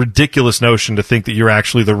be a ridiculous notion to think that you're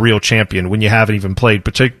actually the real champion when you haven't even played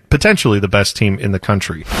potentially the best team in the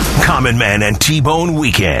country. Common Man and T-Bone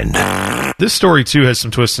Weekend. This story too has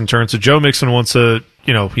some twists and turns. So Joe Mixon wants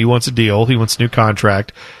he wants a deal. He wants a new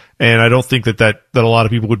contract. And I don't think that a lot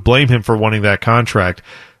of people would blame him for wanting that contract.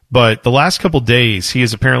 But the last couple days, he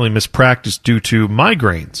has apparently mispracticed due to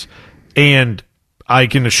migraines. And I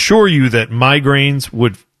can assure you that migraines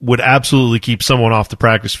would absolutely keep someone off the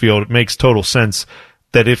practice field. It makes total sense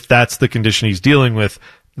that if that's the condition he's dealing with,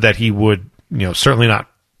 that he would, certainly not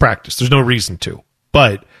practice. There's no reason to.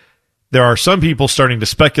 But there are some people starting to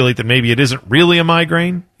speculate that maybe it isn't really a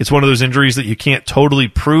migraine. It's one of those injuries that you can't totally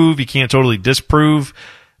prove, you can't totally disprove.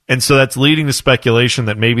 And so that's leading to speculation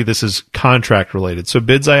that maybe this is contract related. So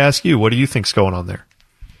Bids, I ask you, what do you think's going on there?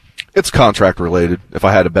 It's contract related. If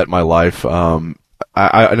I had to bet my life,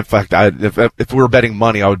 if we were betting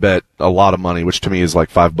money, I would bet a lot of money, which to me is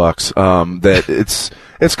like $5. That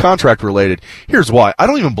it's contract related. Here's why. I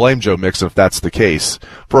don't even blame Joe Mixon if that's the case.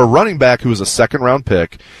 For a running back who was a second round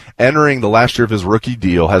pick, entering the last year of his rookie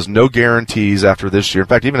deal, has no guarantees after this year. In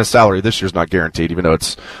fact, even his salary this year is not guaranteed, even though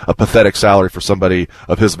it's a pathetic salary for somebody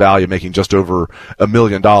of his value making just over $1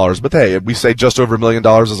 million. But hey, we say just over $1 million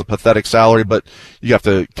is a pathetic salary, but you have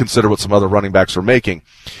to consider what some other running backs are making.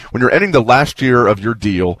 When you're ending the last year of your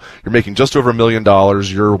deal, you're making just over $1 million.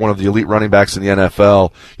 You're one of the elite running backs in the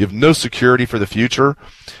NFL. You have no security for the future.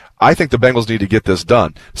 I think the Bengals need to get this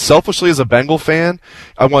done. Selfishly, as a Bengal fan,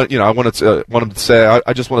 I want them to say,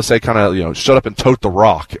 I just want to say kind of, shut up and tote the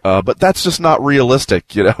rock. But that's just not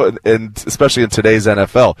realistic, and especially in today's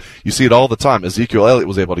NFL. You see it all the time. Ezekiel Elliott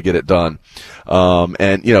was able to get it done.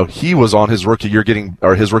 And he was on his rookie year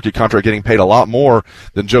his rookie contract getting paid a lot more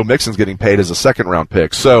than Joe Mixon's getting paid as a second round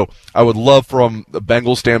pick. So I would love from the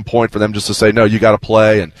Bengals standpoint for them just to say, no, you got to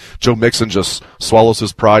play. And Joe Mixon just swallows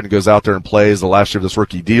his pride and goes out there and plays the last year of this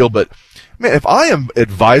rookie deal. But man, if I am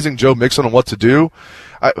advising Joe Mixon on what to do,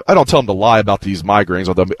 I don't tell him to lie about these migraines,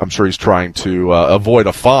 although I'm sure he's trying to avoid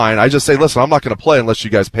a fine. I just say, listen, I'm not going to play unless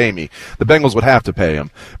you guys pay me. The Bengals would have to pay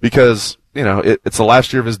him because, it's the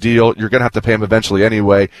last year of his deal. You're going to have to pay him eventually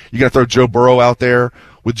anyway. You're going to throw Joe Burrow out there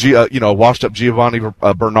with washed up Giovanni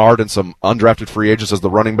Bernard and some undrafted free agents as the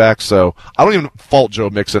running back. So I don't even fault Joe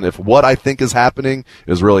Mixon if what I think is happening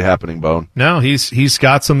is really happening, Bone. No, he's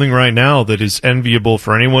got something right now that is enviable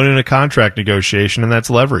for anyone in a contract negotiation, and that's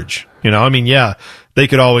leverage. They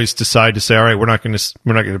could always decide to say, all right, we're not going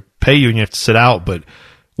to pay you and you have to sit out, but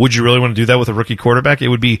would you really want to do that with a rookie quarterback? It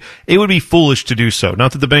would be foolish to do so.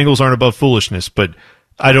 Not that the Bengals aren't above foolishness, but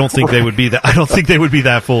I don't think they would be that. I don't think they would be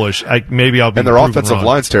that foolish. Maybe I'll be. And their offensive wrong.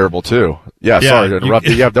 line's terrible too. Yeah, sorry to interrupt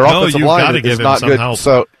you. Yeah, their offensive line is not good. Help.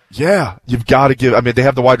 So yeah, you've got to give. I mean, they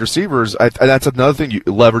have the wide receivers. And that's another thing.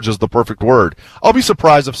 Leverage is the perfect word. I'll be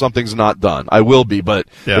surprised if something's not done. I will be, but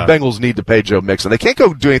the Bengals need to pay Joe Mixon. They can't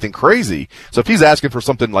go do anything crazy. So if he's asking for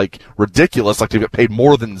something like ridiculous, like to get paid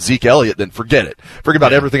more than Zeke Elliott, then forget it. Forget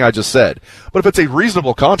about everything I just said. But if it's a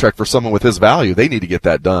reasonable contract for someone with his value, they need to get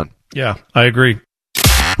that done. Yeah, I agree.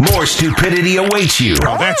 More stupidity awaits you.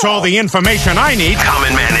 Well, that's all the information I need.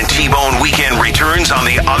 Common Man and T-Bone Weekend returns on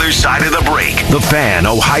the other side of the break. The Fan,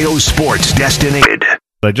 Ohio sports destination.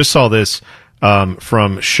 I just saw this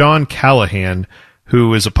from Sean Callahan,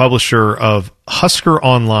 who is a publisher of Husker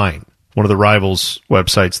Online, one of the Rivals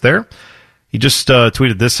websites there. He just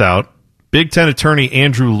tweeted this out. Big Ten attorney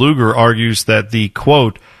Andrew Luger argues that the,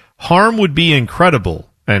 quote, harm would be incredible,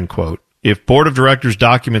 end quote, if board of directors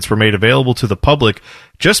documents were made available to the public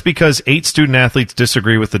just because 8 student athletes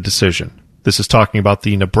disagree with the decision. This is talking about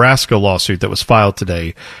the Nebraska lawsuit that was filed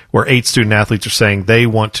today, where 8 student athletes are saying they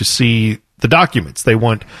want to see the documents. They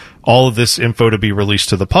want all of this info to be released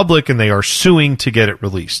to the public, and they are suing to get it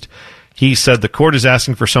released. He said the court is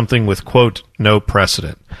asking for something with, quote, no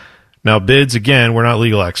precedent. Now, bids, again, we're not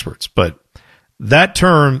legal experts, but that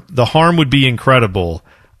term, the harm would be incredible,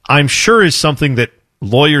 I'm sure is something that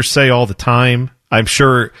lawyers say all the time. I'm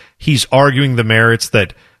sure he's arguing the merits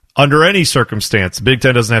that under any circumstance, the Big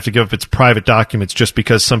Ten doesn't have to give up its private documents just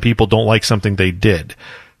because some people don't like something they did.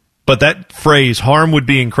 But that phrase, harm would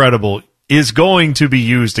be incredible, is going to be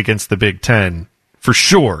used against the Big Ten for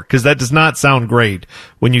sure, because that does not sound great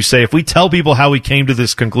when you say, if we tell people how we came to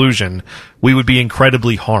this conclusion, we would be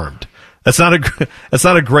incredibly harmed. That's not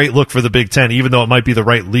a great look for the Big Ten, even though it might be the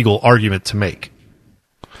right legal argument to make.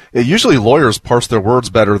 Usually lawyers parse their words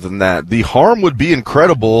better than that. The harm would be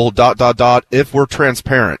incredible, ... if we're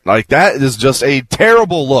transparent. Like, that is just a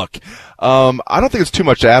terrible look. I don't think it's too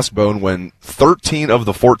much to ask, Bone, when 13 of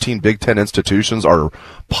the 14 Big Ten institutions are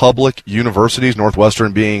public universities,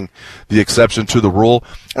 Northwestern being the exception to the rule.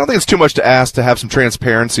 I don't think it's too much to ask to have some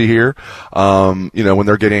transparency here. When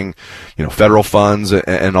they're getting, federal funds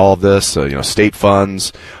and all of this, state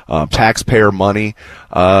funds, taxpayer money,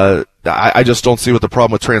 I just don't see what the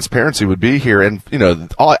problem with transparency would be here. And,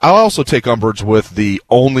 I also take umbrage with the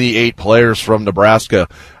only 8 players from Nebraska.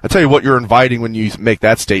 I tell you what you're inviting when you make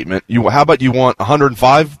that statement. How about you want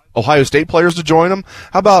 105 Ohio State players to join them?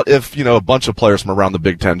 How about if, a bunch of players from around the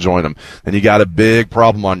Big Ten join them? Then you got a big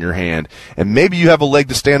problem on your hand. And maybe you have a leg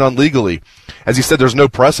to stand on legally. As he said, there's no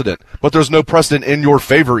precedent, but there's no precedent in your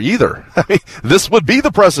favor either. I mean, this would be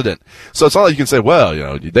the precedent. So it's not like you can say, well,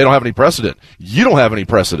 they don't have any precedent. You don't have any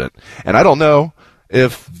precedent. And I don't know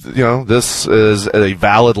if, this is a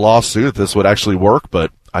valid lawsuit, if this would actually work,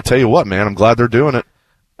 but I tell you what, man, I'm glad they're doing it.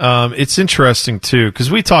 It's interesting too,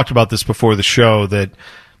 because we talked about this before the show that,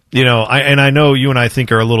 I know you and I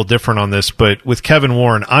think are a little different on this, but with Kevin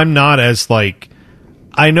Warren, I'm not as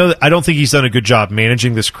I don't think he's done a good job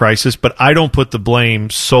managing this crisis, but I don't put the blame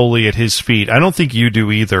solely at his feet. I don't think you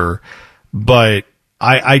do either, but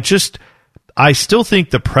I still think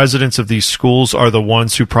the presidents of these schools are the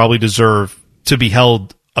ones who probably deserve to be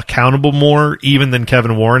held accountable more even than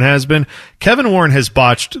Kevin Warren has been. Kevin Warren has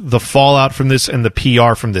botched the fallout from this and the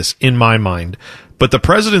PR from this, in my mind. But the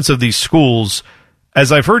presidents of these schools,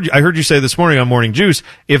 as I heard you say this morning on Morning Juice,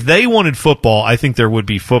 if they wanted football, I think there would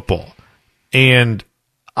be football. And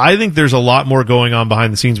I think there's a lot more going on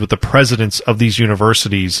behind the scenes with the presidents of these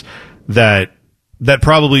universities that that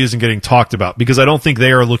probably isn't getting talked about, because I don't think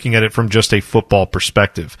they are looking at it from just a football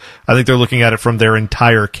perspective. I think they're looking at it from their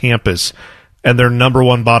entire campus, and their number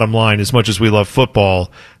one bottom line, as much as we love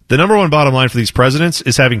football, the number one bottom line for these presidents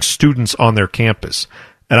is having students on their campus.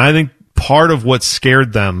 And I think part of what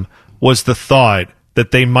scared them was the thought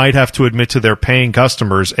that they might have to admit to their paying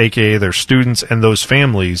customers, aka their students and those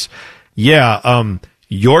families,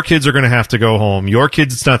 your kids are going to have to go home. Your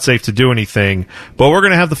kids, it's not safe to do anything, but we're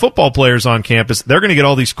going to have the football players on campus. They're going to get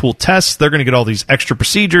all these cool tests. They're going to get all these extra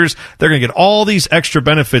procedures. They're going to get all these extra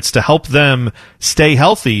benefits to help them stay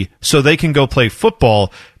healthy so they can go play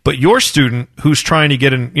football. But your student who's trying to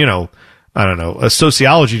get a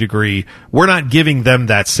sociology degree, we're not giving them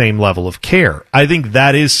that same level of care. I think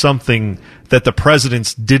that is something that the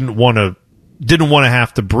presidents didn't want to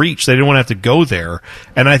have to breach. They didn't want to have to go there.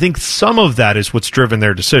 And I think some of that is what's driven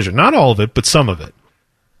their decision. Not all of it, but some of it.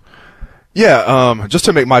 Yeah, just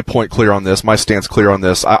to make my point clear on this, my stance clear on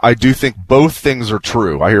this, I do think both things are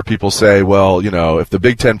true. I hear people say, well, if the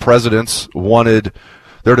Big Ten presidents wanted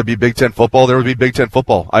there to be Big Ten football, there would be Big Ten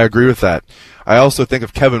football. I agree with that. I also think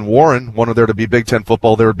if Kevin Warren wanted there to be Big Ten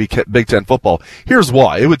football, there would be Big Ten football. Here's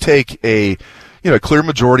why. It would take a clear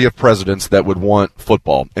majority of presidents that would want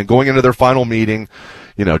football. And going into their final meeting,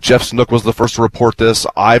 Jeff Snook was the first to report this.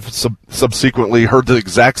 I've subsequently heard the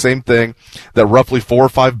exact same thing, that roughly 4 or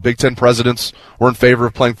 5 Big Ten presidents were in favor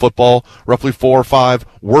of playing football. Roughly 4 or 5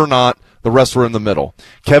 were not. The rest were in the middle.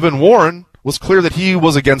 Kevin Warren was clear that he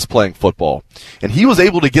was against playing football. And he was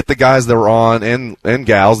able to get the guys that were on and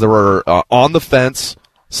gals that were on the fence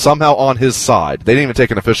somehow on his side. They didn't even take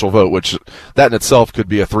an official vote, which that in itself could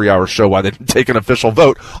be a 3-hour show why they didn't take an official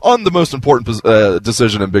vote on the most important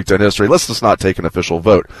decision in Big Ten history. Let's just not take an official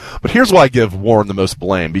vote. But here's why I give Warren the most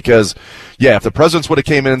blame, because, if the presidents would have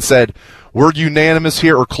came in and said, we're unanimous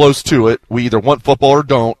here or close to it, we either want football or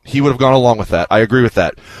don't, he would have gone along with that. I agree with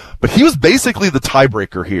that. But he was basically the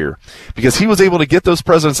tiebreaker here, because he was able to get those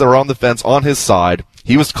presidents that were on the fence on his side.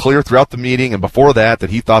 He was clear throughout the meeting and before that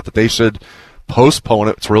he thought that they should postpone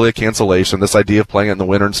it. It's really a cancellation. This idea of playing it in the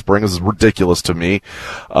winter and spring is ridiculous to me.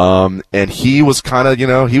 And he was kind of,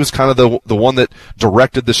 the one that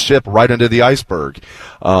directed the ship right into the iceberg.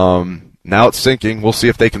 Now it's sinking. We'll see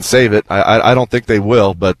if they can save it. I don't think they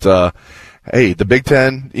will, but, hey, the Big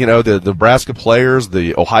Ten, the Nebraska players,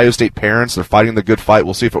 the Ohio State parents, they're fighting the good fight.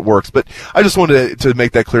 We'll see if it works. But I just wanted to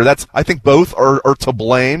make that clear. I think both are to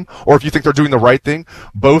blame, or if you think they're doing the right thing,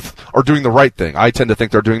 both are doing the right thing. I tend to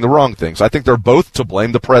think they're doing the wrong thing. So I think they're both to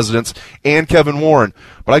blame, the presidents and Kevin Warren.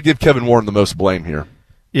 But I give Kevin Warren the most blame here.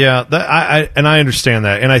 Yeah, I understand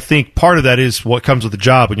that. And I think part of that is what comes with the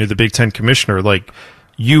job when you're the Big Ten commissioner.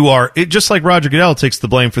 Just like Roger Goodell takes the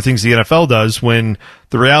blame for things the NFL does, when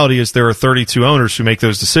the reality is there are 32 owners who make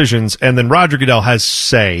those decisions, and then Roger Goodell has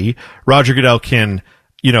say. Roger Goodell can,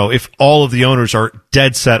 if all of the owners are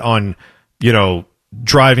dead set on,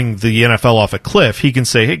 driving the NFL off a cliff, he can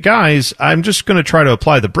say, hey guys, I'm just going to try to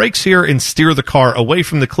apply the brakes here and steer the car away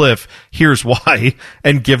from the cliff. Here's why,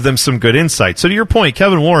 and give them some good insight. So to your point,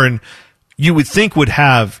 Kevin Warren, you would think would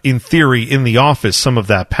have, in theory, in the office, some of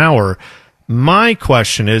that power. My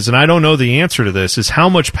question is, and I don't know the answer to this, is how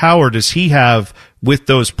much power does he have with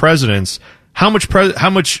those presidents? How much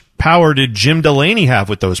power did Jim Delaney have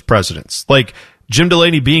with those presidents? Like, Jim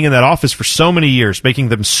Delaney being in that office for so many years, making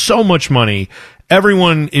them so much money,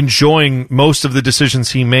 everyone enjoying most of the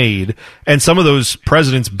decisions he made, and some of those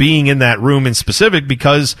presidents being in that room in specific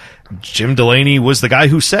because Jim Delaney was the guy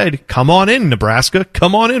who said, come on in, Nebraska,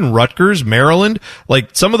 come on in, Rutgers, Maryland.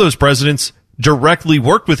 Like, some of those presidents directly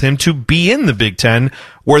worked with him to be in the Big Ten.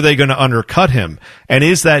 Were they going to undercut him? And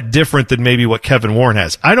is that different than maybe what Kevin Warren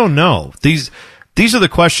has? I don't know. These are the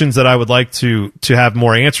questions that I would like to have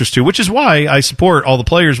more answers to, which is why I support all the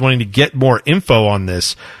players wanting to get more info on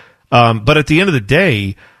this. But at the end of the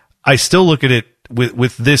day, I still look at it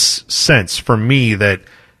with this sense for me that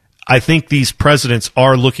I think these presidents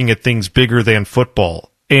are looking at things bigger than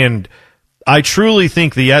football. And I truly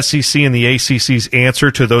think the SEC and the ACC's answer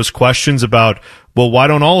to those questions about, well, why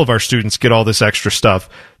don't all of our students get all this extra stuff?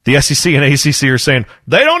 The SEC and ACC are saying,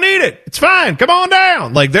 they don't need it. It's fine. Come on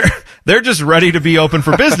down. Like, they're just ready to be open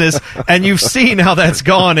for business. And you've seen how that's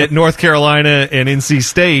gone at North Carolina and NC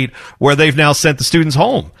State, where they've now sent the students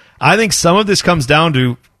home. I think some of this comes down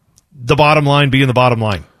to the bottom line being the bottom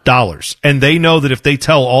line. Dollars. And they know that if they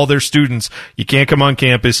tell all their students, you can't come on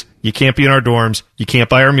campus, you can't be in our dorms, you can't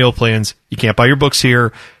buy our meal plans, you can't buy your books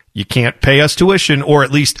here, you can't pay us tuition, or at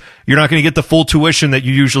least you're not going to get the full tuition that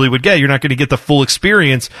you usually would get. You're not going to get the full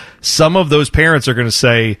experience. Some of those parents are going to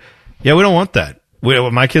say, yeah, we don't want that.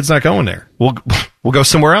 My kid's not going there. Well, We'll go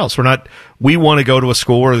somewhere else. We want to go to a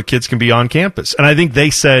school where the kids can be on campus. And I think they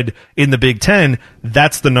said in the Big Ten,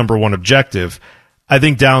 that's the number one objective. I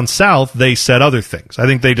think down south, they said other things. I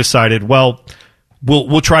think they decided, well,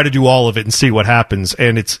 we'll try to do all of it and see what happens.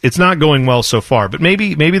 And it's not going well so far, but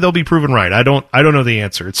maybe they'll be proven right. I don't know the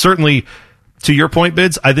answer. It's certainly, to your point,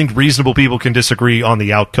 Bids, I think reasonable people can disagree on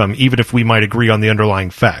the outcome, even if we might agree on the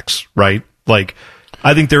underlying facts, right? Like,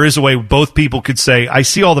 I think there is a way both people could say, I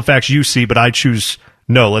see all the facts you see, but I choose,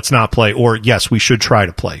 no, let's not play, or yes, we should try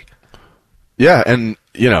to play. Yeah, and,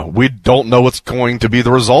 we don't know what's going to be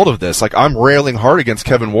the result of this. Like, I'm railing hard against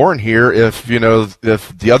Kevin Warren here. If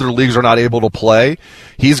the other leagues are not able to play,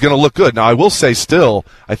 he's going to look good. Now, I will say still,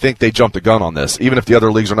 I think they jumped the gun on this. Even if the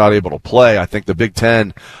other leagues are not able to play, I think the Big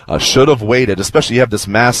Ten should have waited, especially you have this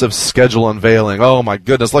massive schedule unveiling. Oh, my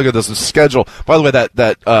goodness, look at this schedule. By the way,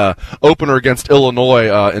 that opener against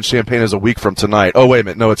Illinois in Champaign is a week from tonight. Oh, wait a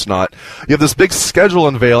minute. No, it's not. You have this big schedule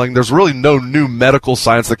unveiling. There's really no new medical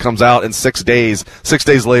science that comes out in 6 days. 6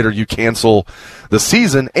 days later, you cancel the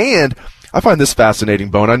season. And I find this fascinating,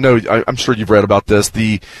 Bone. I'm sure you've read about this.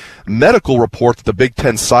 The medical report that the Big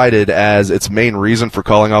Ten cited as its main reason for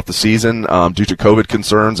calling off the season due to COVID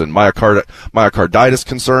concerns and myocarditis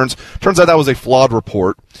concerns. Turns out that was a flawed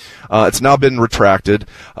report. It's now been retracted.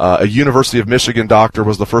 A University of Michigan doctor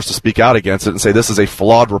was the first to speak out against it and say this is a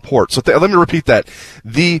flawed report. So let me repeat that.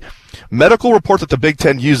 The medical report that the Big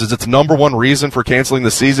Ten uses, its number one reason for canceling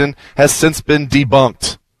the season, has since been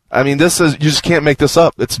debunked. I mean, you just can't make this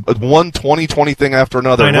up. It's one 2020 thing after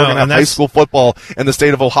another. I know, we're going to have high school football in the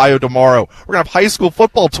state of Ohio tomorrow. We're going to have high school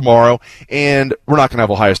football tomorrow, and we're not going to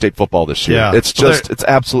have Ohio State football this year. Yeah. It's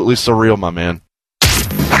absolutely surreal, my man.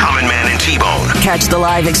 Common Man and T-Bone. Catch the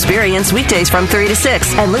live experience weekdays from 3 to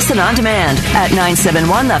 6 and listen on demand at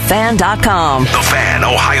 971thefan.com. The Fan,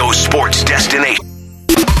 Ohio sports destination.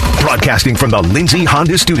 Broadcasting from the Lindsay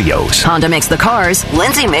Honda Studios. Honda makes the cars.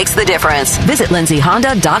 Lindsay makes the difference. Visit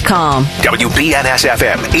lindsayhonda.com.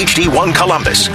 WBNS-FM, HD1 Columbus.